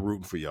like, man, I'm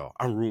rooting for y'all.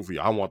 I'm rooting for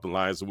y'all. I want the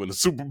Lions to win the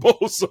Super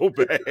Bowl so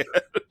bad.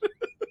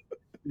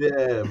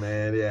 Yeah,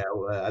 man. Yeah,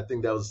 well, I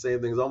think that was the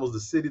same thing. It's almost the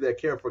city that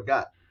care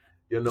forgot.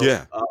 You know,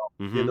 Yeah. um,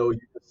 Mm-hmm. you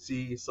can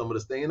see some of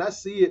this thing, and I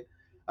see it.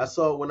 I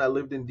saw it when I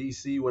lived in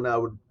D.C. when I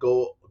would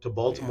go to Yeah.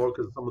 Baltimore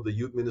because some of the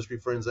youth ministry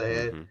friends I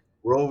had Mm-hmm.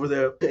 were over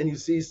there, and you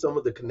see some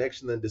of the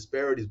connections and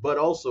disparities, but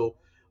also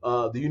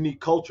the unique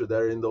culture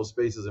that are in those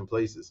spaces and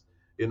places.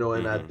 And I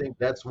Mm-hmm. think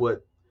that's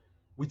what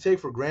we take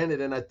for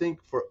granted. And I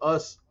think for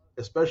us,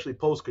 especially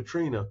post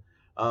Katrina,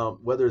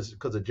 whether it's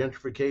because of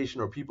gentrification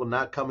or people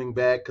not coming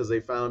back because they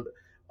found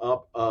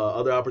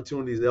other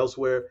opportunities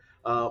elsewhere,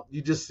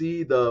 you just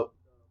see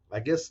I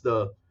guess,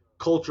 the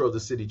culture of the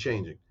city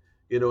changing.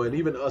 And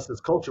even us as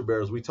culture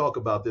bearers, we talk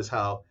about this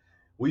how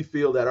we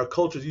feel that our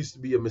cultures used to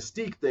be a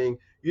mystique thing.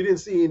 You didn't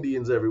see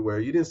Indians everywhere,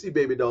 you didn't see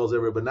baby dolls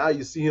everywhere, but now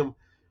you see them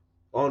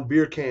on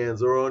beer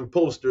cans or on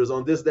posters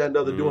on this, that, and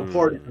other, doing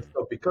parties and Mm-hmm.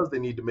 stuff because they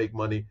need to make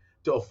money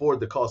to afford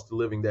the cost of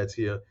living that's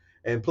here.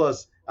 And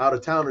plus, out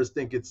of towners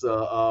think it's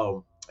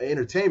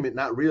entertainment,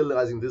 not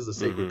realizing this is a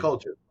sacred Mm-hmm.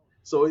 culture.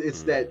 So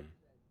it's that Mm-hmm.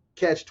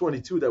 catch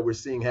 22 that we're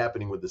seeing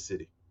happening with the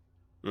city.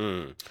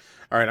 Mm.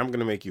 All right, I'm going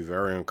to make you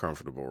very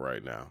uncomfortable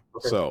right now.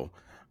 Okay. So,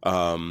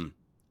 um,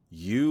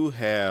 you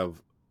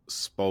have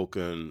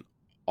spoken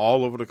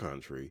all over the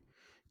country.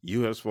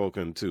 You have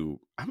spoken to,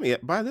 I mean,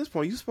 by this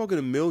point, you've spoken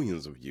to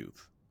millions of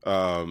youth.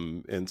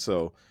 And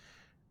so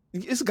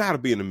it's got to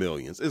be in the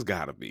millions. It's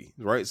got to be,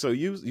 right? So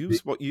you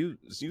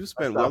I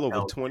spent well stopped over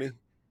counting. 20.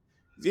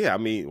 Yeah, I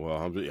mean, well,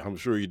 I'm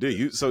sure you did.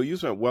 You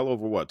spent well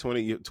over what,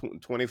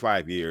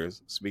 25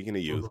 years speaking to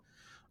youth. Mhm.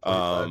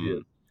 25 years.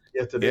 Um,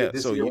 Yeah, yeah,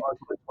 this so year you marks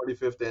my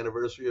 25th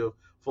anniversary of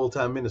full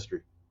time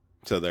ministry.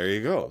 So there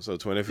you go. So Yeah.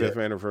 25th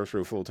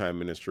anniversary of full time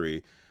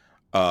ministry.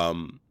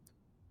 Um,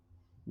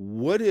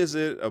 what is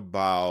it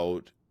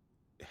about?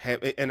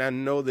 And I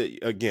know that,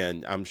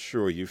 again, I'm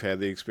sure you've had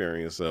the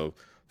experience of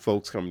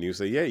folks coming to you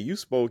say, "Yeah, you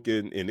spoke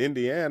in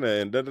Indiana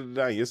and da da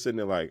da." You're sitting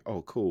there like,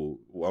 "Oh, cool.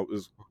 Well, it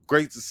was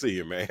great to see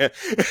you, man."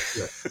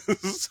 Yeah.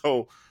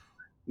 So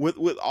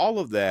with all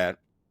of that,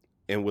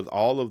 and with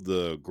all of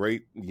the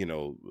great,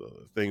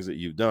 things that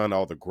you've done,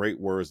 all the great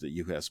words that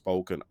you have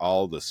spoken,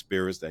 all the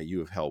spirits that you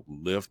have helped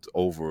lift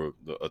over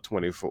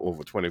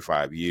over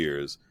 25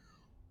 years,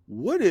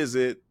 what is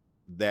it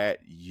that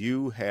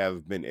you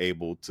have been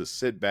able to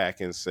sit back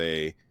and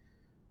say,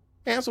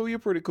 Ansel, you're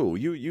pretty cool.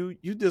 You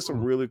did some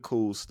Mhm. really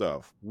cool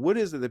stuff. What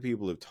is it that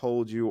people have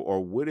told you,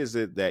 or what is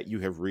it that you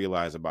have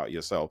realized about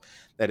yourself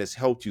that has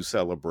helped you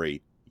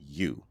celebrate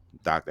you,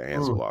 Dr. Mm.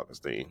 Ansel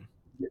Augustine?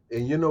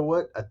 And you know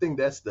what? I think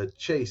that's the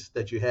chase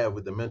that you have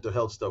with the mental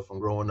health stuff from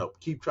growing up.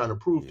 Keep trying to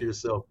prove to Yeah.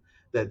 yourself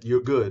that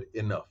you're good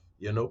enough,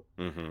 you know?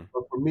 Mm-hmm.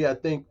 But for me, I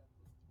think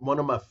one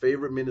of my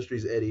favorite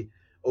ministries, Eddie,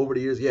 over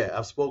the years, yeah,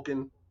 I've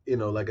spoken,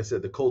 like I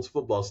said, the Colts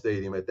football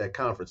stadium at that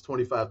conference,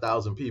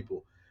 25,000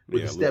 people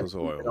with the Yeah, step Lucas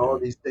and Oil. all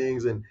Yeah. these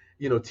things and,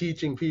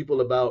 teaching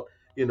people about,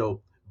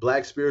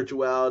 black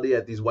spirituality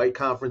at these white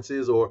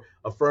conferences or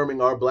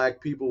affirming our black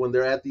people when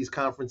they're at these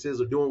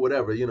conferences or doing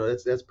whatever,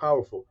 that's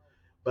powerful.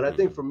 But I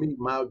think Mm-hmm. for me,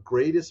 my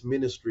greatest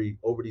ministry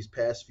over these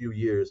past few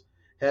years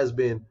has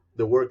been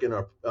the work in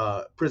our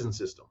prison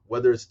system,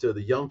 whether it's to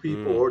the young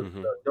people or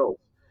Mm-hmm. the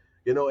adults.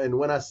 And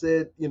when I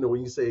said,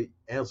 when you say,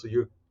 Ansel,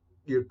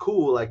 you're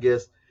cool, I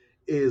guess,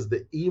 is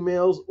the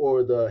emails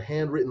or the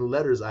handwritten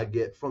letters I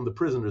get from the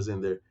prisoners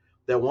in there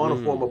that want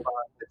to form a Mm.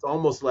 bond. It's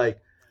almost like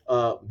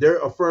they're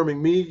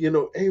affirming me,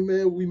 hey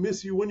man, we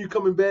miss you, when you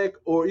coming back,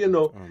 or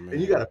Oh and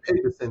you got to man.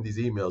 pay to send these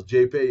emails.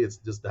 JPay, it's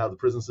just how the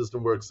prison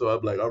system works. So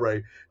I'm like, all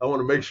right, I want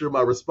to make sure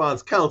my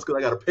response counts because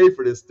I got to pay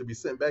for this to be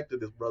sent back to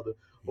this brother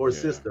or Yeah.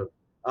 sister.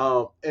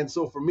 And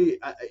so for me,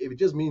 it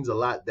just means a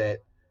lot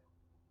that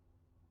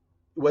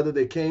whether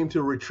they came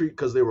to retreat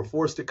because they were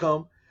forced to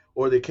come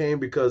or they came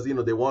because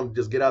they wanted to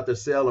just get out their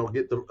cell and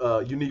get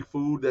the unique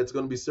food that's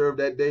going to be served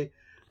that day,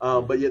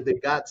 but Mm-hmm. yet they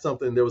got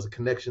something. There was a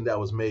connection that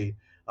was made.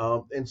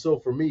 And so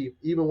for me,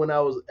 even when I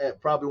was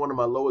at probably one of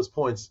my lowest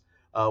points,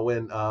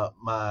 when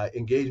my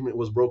engagement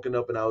was broken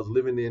up and I was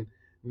living in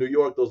New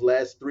York those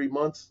last 3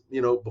 months,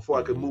 before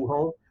I could Mm-hmm. move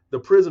home, the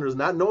prisoners,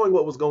 not knowing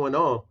what was going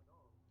on,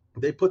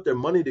 they put their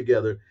money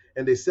together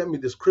and they sent me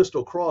this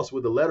crystal cross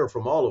with a letter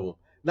from all of them,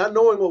 not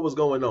knowing what was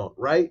going on,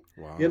 right?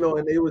 Wow.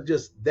 And it was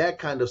just that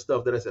kind of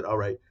stuff that I said, all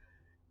right,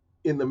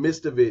 in the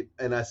midst of it,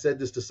 and I said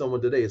this to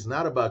someone today, it's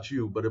not about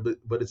you,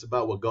 but it's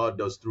about what God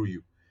does through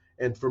you.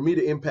 And for me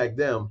to impact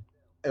them,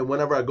 and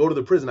whenever I go to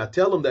the prison, I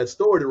tell them that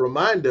story to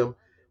remind them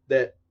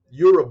that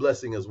you're a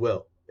blessing as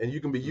well, and you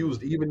can be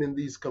used Mm. even in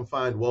these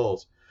confined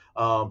walls.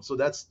 So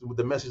that's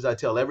the message I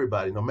tell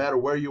everybody: no matter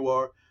where you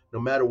are, no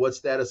matter what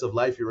status of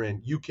life you're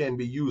in, you can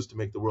be used to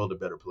make the world a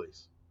better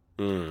place.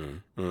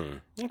 Mm.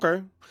 Mm.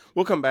 Okay.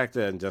 We'll come back to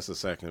that in just a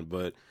second,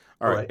 but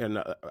all All right.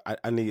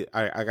 right. And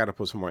I got to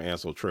put some more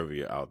Ansel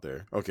trivia out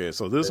there. Okay.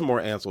 So this is more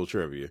Ansel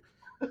trivia.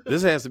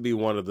 This has to be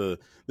one of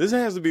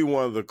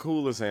the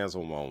coolest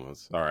Ansel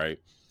moments. All right.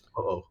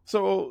 Uh-oh.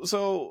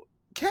 So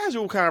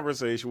casual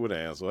conversation with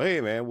Ansel.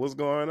 Hey man, what's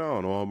going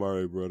on? Oh, I'm all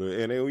right, brother.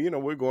 And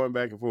then, we're going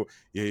back and forth.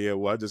 Yeah.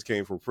 Well, I just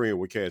came from praying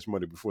with Cash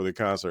Money before the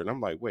concert, and I'm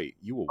like, wait,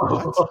 you were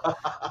what?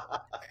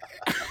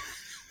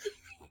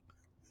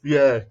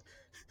 Yeah.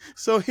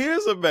 So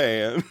here's a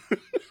man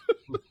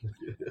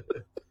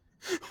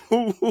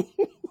who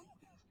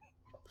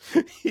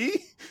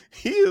he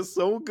he is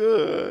so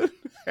good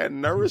at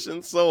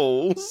nourishing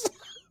souls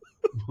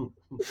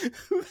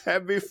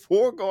that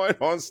before going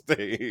on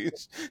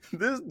stage,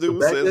 this To dude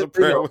back says a that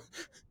thing prayer up,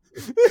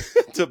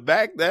 to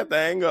back that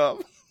thing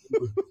up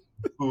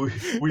we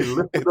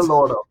lifted the and,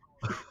 Lord up.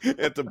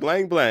 and to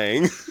blang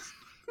blang.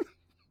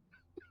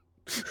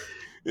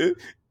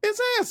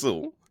 It's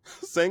Ansel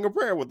saying a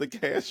prayer with the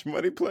Cash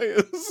Money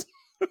Players.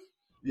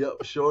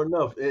 Yep, sure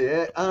enough.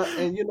 Yeah, and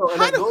and How,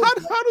 that do, goes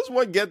back, how does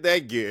one get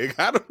that gig?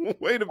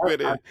 Wait a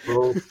minute.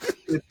 bro.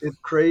 It's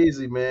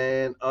crazy,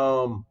 man.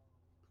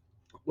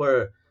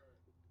 Where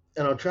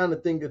and I'm trying to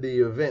think of the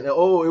event.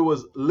 Oh, it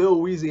was Lil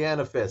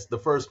Louisiana Fest, the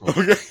first one.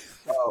 Okay.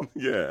 Uh,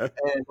 Yeah.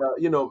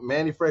 and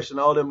Manny Fresh and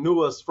all them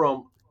knew us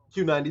from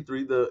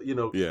Q93.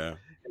 The Yeah.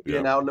 being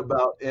Yep. out and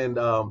about, and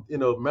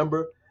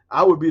remember,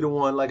 I would be the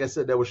one, like I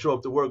said, that would show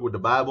up to work with the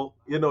Bible,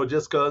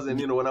 just cause, and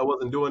when I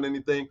wasn't doing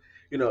anything,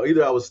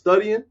 either I was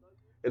studying,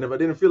 and if I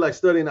didn't feel like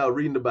studying, I was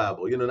reading the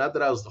Bible. Not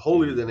that I was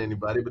holier Mm-hmm. than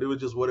anybody, but it was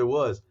just what it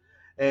was.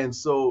 And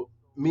so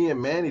me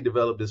and Manny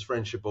developed this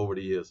friendship over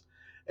the years.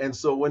 And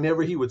so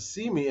whenever he would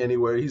see me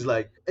anywhere, he's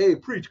like, "Hey,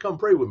 preach, come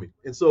pray with me."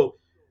 And so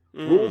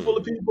room full Mm.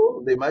 of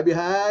people. They might be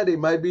high, they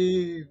might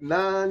be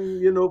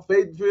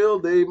faith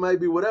filled, they might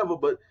be whatever.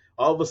 But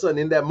all of a sudden,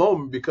 in that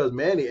moment, because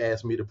Manny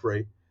asked me to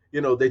pray,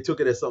 they took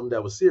it as something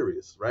that was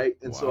serious, right?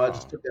 And so I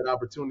just Wow. took that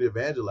opportunity to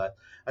evangelize.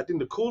 I think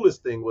the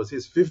coolest thing was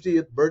his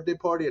 50th birthday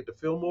party at the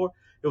Fillmore.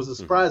 It was a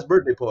Mm-hmm. surprise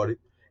birthday party.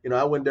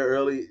 I went there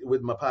early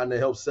with my partner,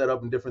 helped set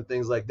up and different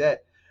things like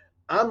that.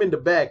 I'm in the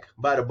back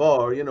by the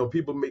bar,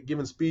 people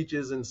giving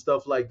speeches and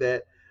stuff like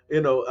that.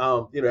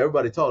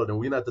 Everybody taller than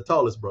we're not the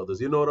tallest brothers.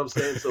 You know what I'm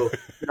saying? So,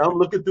 I'm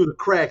looking through the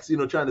cracks,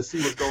 trying to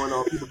see what's going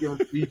on. People giving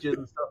speeches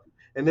and stuff,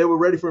 and they were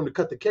ready for him to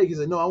cut the cake. He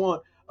said, "No, I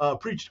want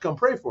preacher to come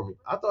pray for me."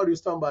 I thought he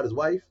was talking about his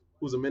wife,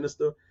 who's a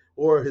minister,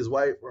 or his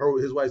wife, or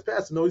his wife's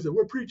pastor. No, he said,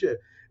 "We're preacher."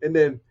 And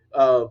then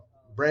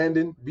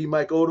Brandon B.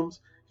 Mike Odoms,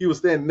 he was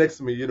standing next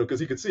to me, because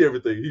he could see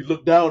everything. He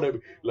looked down at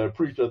me like,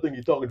 "Preacher, I think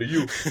he's talking to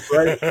you,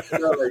 right?"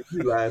 And I was like,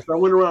 "You lying." So I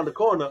went around the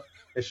corner,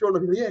 and sure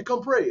enough, he said, "Yeah,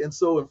 come pray." And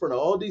so in front of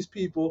all these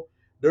people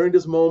during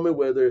this moment,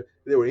 whether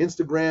they were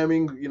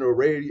Instagramming,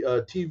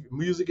 radio, TV,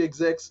 music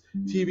execs,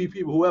 TV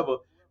people, whoever,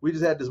 we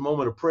just had this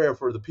moment of prayer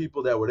for the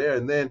people that were there.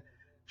 And then,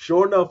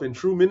 sure enough, in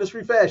true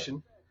ministry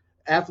fashion,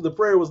 after the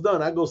prayer was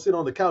done, I go sit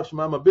on the couch,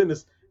 mind my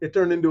business, it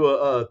turned into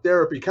a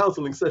therapy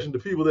counseling session to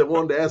people that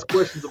wanted to ask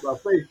questions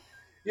about faith.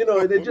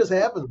 And it just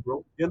happens,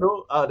 bro.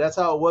 That's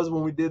how it was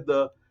when we did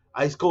the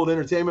ice cold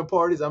entertainment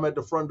parties. I'm at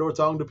the front door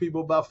talking to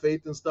people about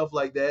faith and stuff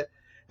like that.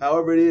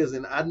 However it is,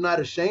 and I'm not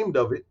ashamed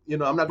of it.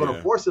 I'm not going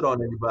to force it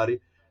on anybody.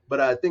 But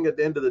I think at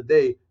the end of the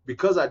day,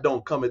 because I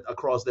don't come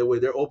across that way,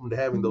 they're open to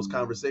having those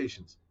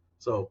conversations.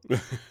 So,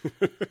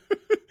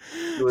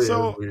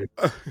 so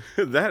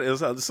that is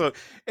so.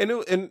 And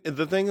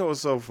the thing that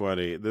was so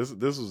funny, this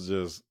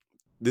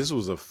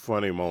was a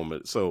funny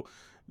moment. So,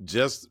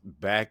 just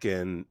back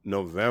in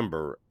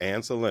November,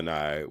 Ansel and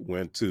I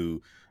went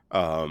to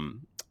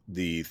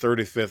the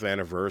 35th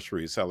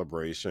anniversary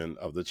celebration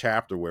of the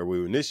chapter where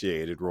we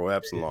initiated Rho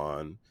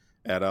Epsilon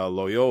at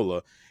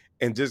Loyola.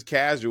 And just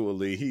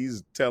casually,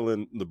 he's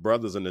telling the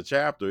brothers in the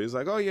chapter, he's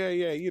like, oh,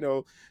 yeah,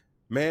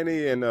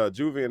 Manny and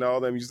Juvie and all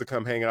them used to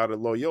come hang out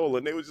at Loyola.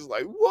 And they were just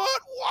like,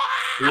 what?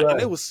 Right. And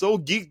they were so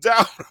geeked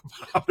out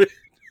about it.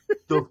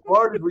 The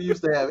parties we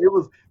used to have, it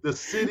was the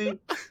city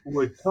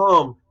would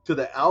come to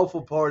the alpha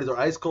parties or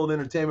ice cold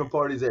entertainment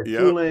parties at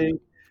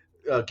Tulane,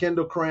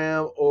 Kendall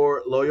Cram,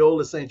 or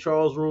Loyola St.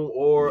 Charles Room,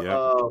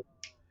 or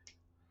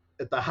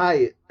at the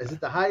Hyatt. Is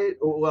it the Hyatt?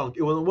 Well,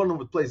 it was one of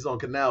the places on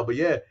Canal, but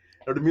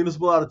or the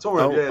Municipal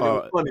Auditorium. It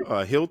was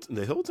funny. Hilton,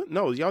 the Hilton?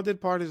 No, y'all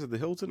did parties at the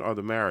Hilton or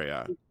the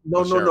Marriott?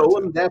 No, it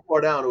wasn't that far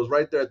down. It was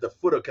right there at the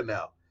foot of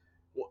Canal.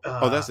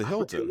 That's the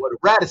Hilton.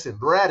 Radisson.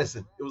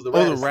 It was the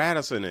Radisson. Oh, the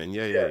Radisson Inn.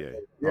 Yeah.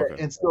 Okay.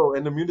 And so,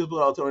 in the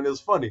Municipal Auditorium, it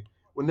was funny.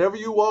 Whenever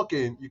you walk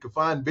in, you can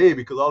find Baby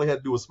because all he had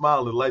to do was smile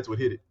and the lights would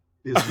hit it.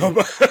 It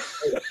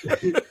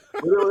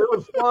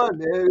was fun,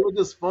 man. It was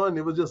just fun.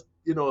 It was just,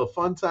 a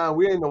fun time.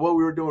 We didn't know what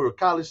we were doing. We were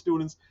college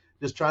students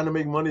just trying to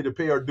make money to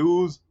pay our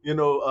dues,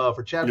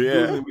 for chapter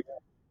dues. And we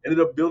ended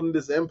up building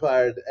this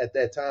empire at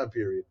that time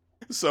period.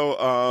 So,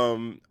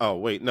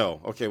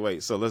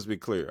 So let's be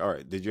clear. All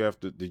right. Did you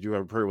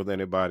ever pray with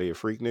anybody at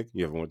Freaknik?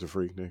 You ever went to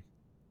Freaknik?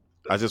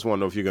 I just want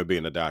to know if you're going to be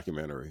in the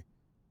documentary.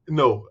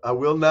 No, I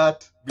will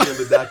not be in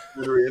the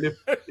documentary. And if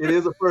it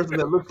is a person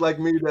that looks like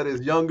me that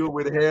is younger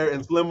with hair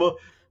and slimmer,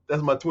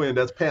 that's my twin.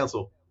 That's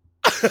Pansel.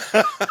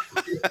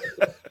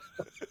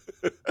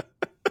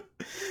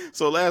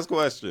 So last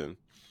question.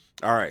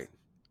 All right.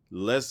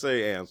 Let's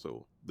say,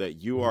 Ansel,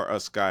 that you are a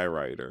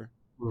skywriter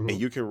and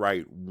you can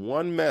write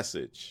one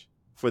message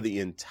for the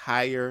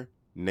entire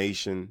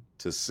nation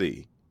to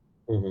see.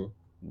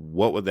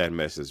 What would that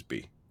message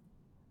be?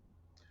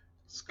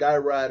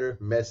 Skywriter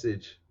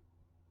message.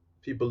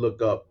 People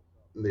look up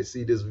and they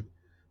see this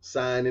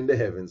sign in the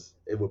heavens.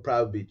 It would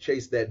probably be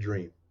chase that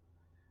dream.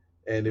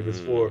 And if it's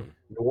for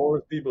New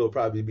Orleans people, it'll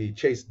probably be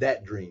chase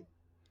that dream.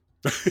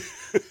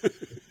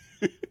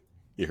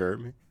 You heard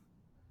me?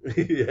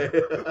 Yeah.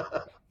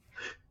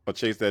 I'll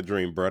chase that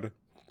dream, brother.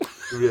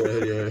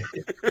 Yeah.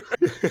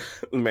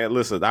 Man,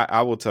 listen,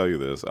 I will tell you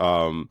this.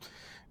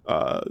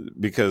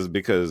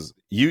 Because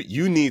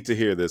you need to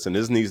hear this, and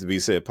this needs to be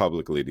said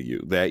publicly to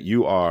you, that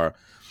you are,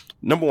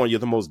 number one, you're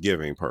the most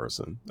giving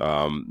person.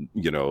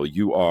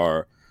 You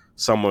are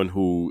someone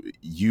who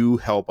you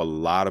help a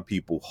lot of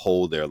people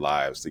hold their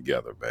lives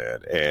together,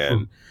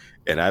 man.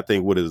 And I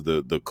think what is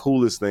the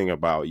coolest thing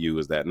about you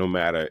is that no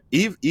matter,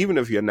 even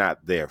if you're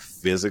not there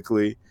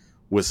physically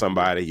with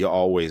somebody, you're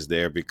always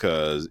there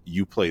because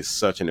you play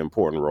such an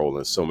important role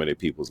in so many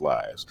people's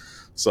lives.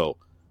 So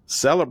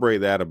celebrate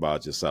that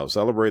about yourself.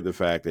 Celebrate the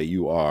fact that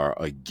you are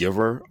a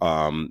giver,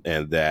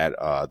 and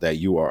that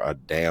you are a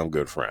damn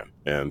good friend.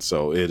 And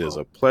so it is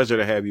a pleasure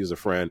to have you as a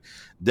friend.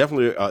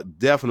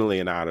 Definitely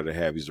an honor to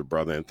have you as a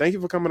brother. And thank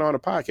you for coming on the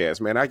podcast,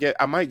 man.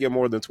 I might get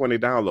more than 20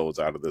 downloads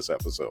out of this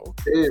episode.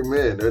 Hey,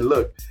 man. And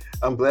look,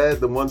 I'm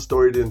glad the one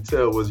story you didn't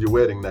tell was your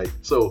wedding night.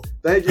 So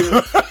thank you.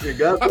 I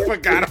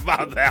forgot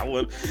about that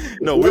one.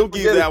 No, we'll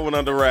keep that one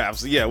under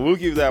wraps. Yeah, we'll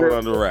keep that one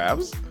under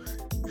wraps.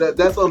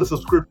 That's on the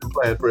subscription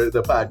plan for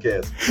the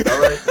podcast.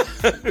 All right.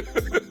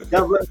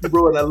 God bless you,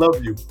 bro, and I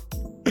love you.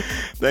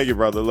 Thank you,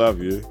 brother.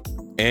 Love you.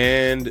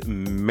 And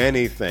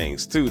many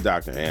thanks to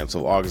Dr.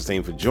 Ansel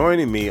Augustine for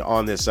joining me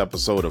on this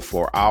episode of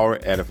For Our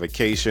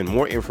Edification.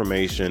 More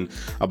information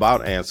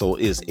about Ansel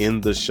is in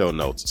the show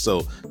notes,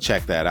 so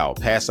check that out.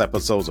 Past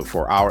episodes of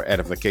For Our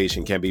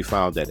Edification can be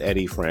found at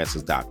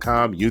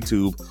eddiefrancis.com,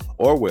 YouTube,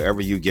 or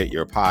wherever you get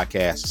your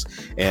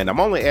podcasts. And I'm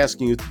only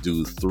asking you to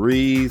do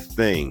 3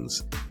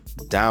 things.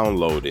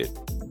 Download it,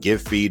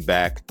 give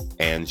feedback,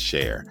 and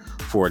share.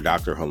 For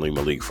Dr. Halim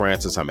Malik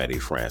Francis, I'm Eddie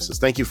Francis.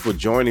 Thank you for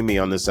joining me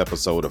on this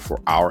episode of For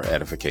Our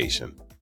Edification.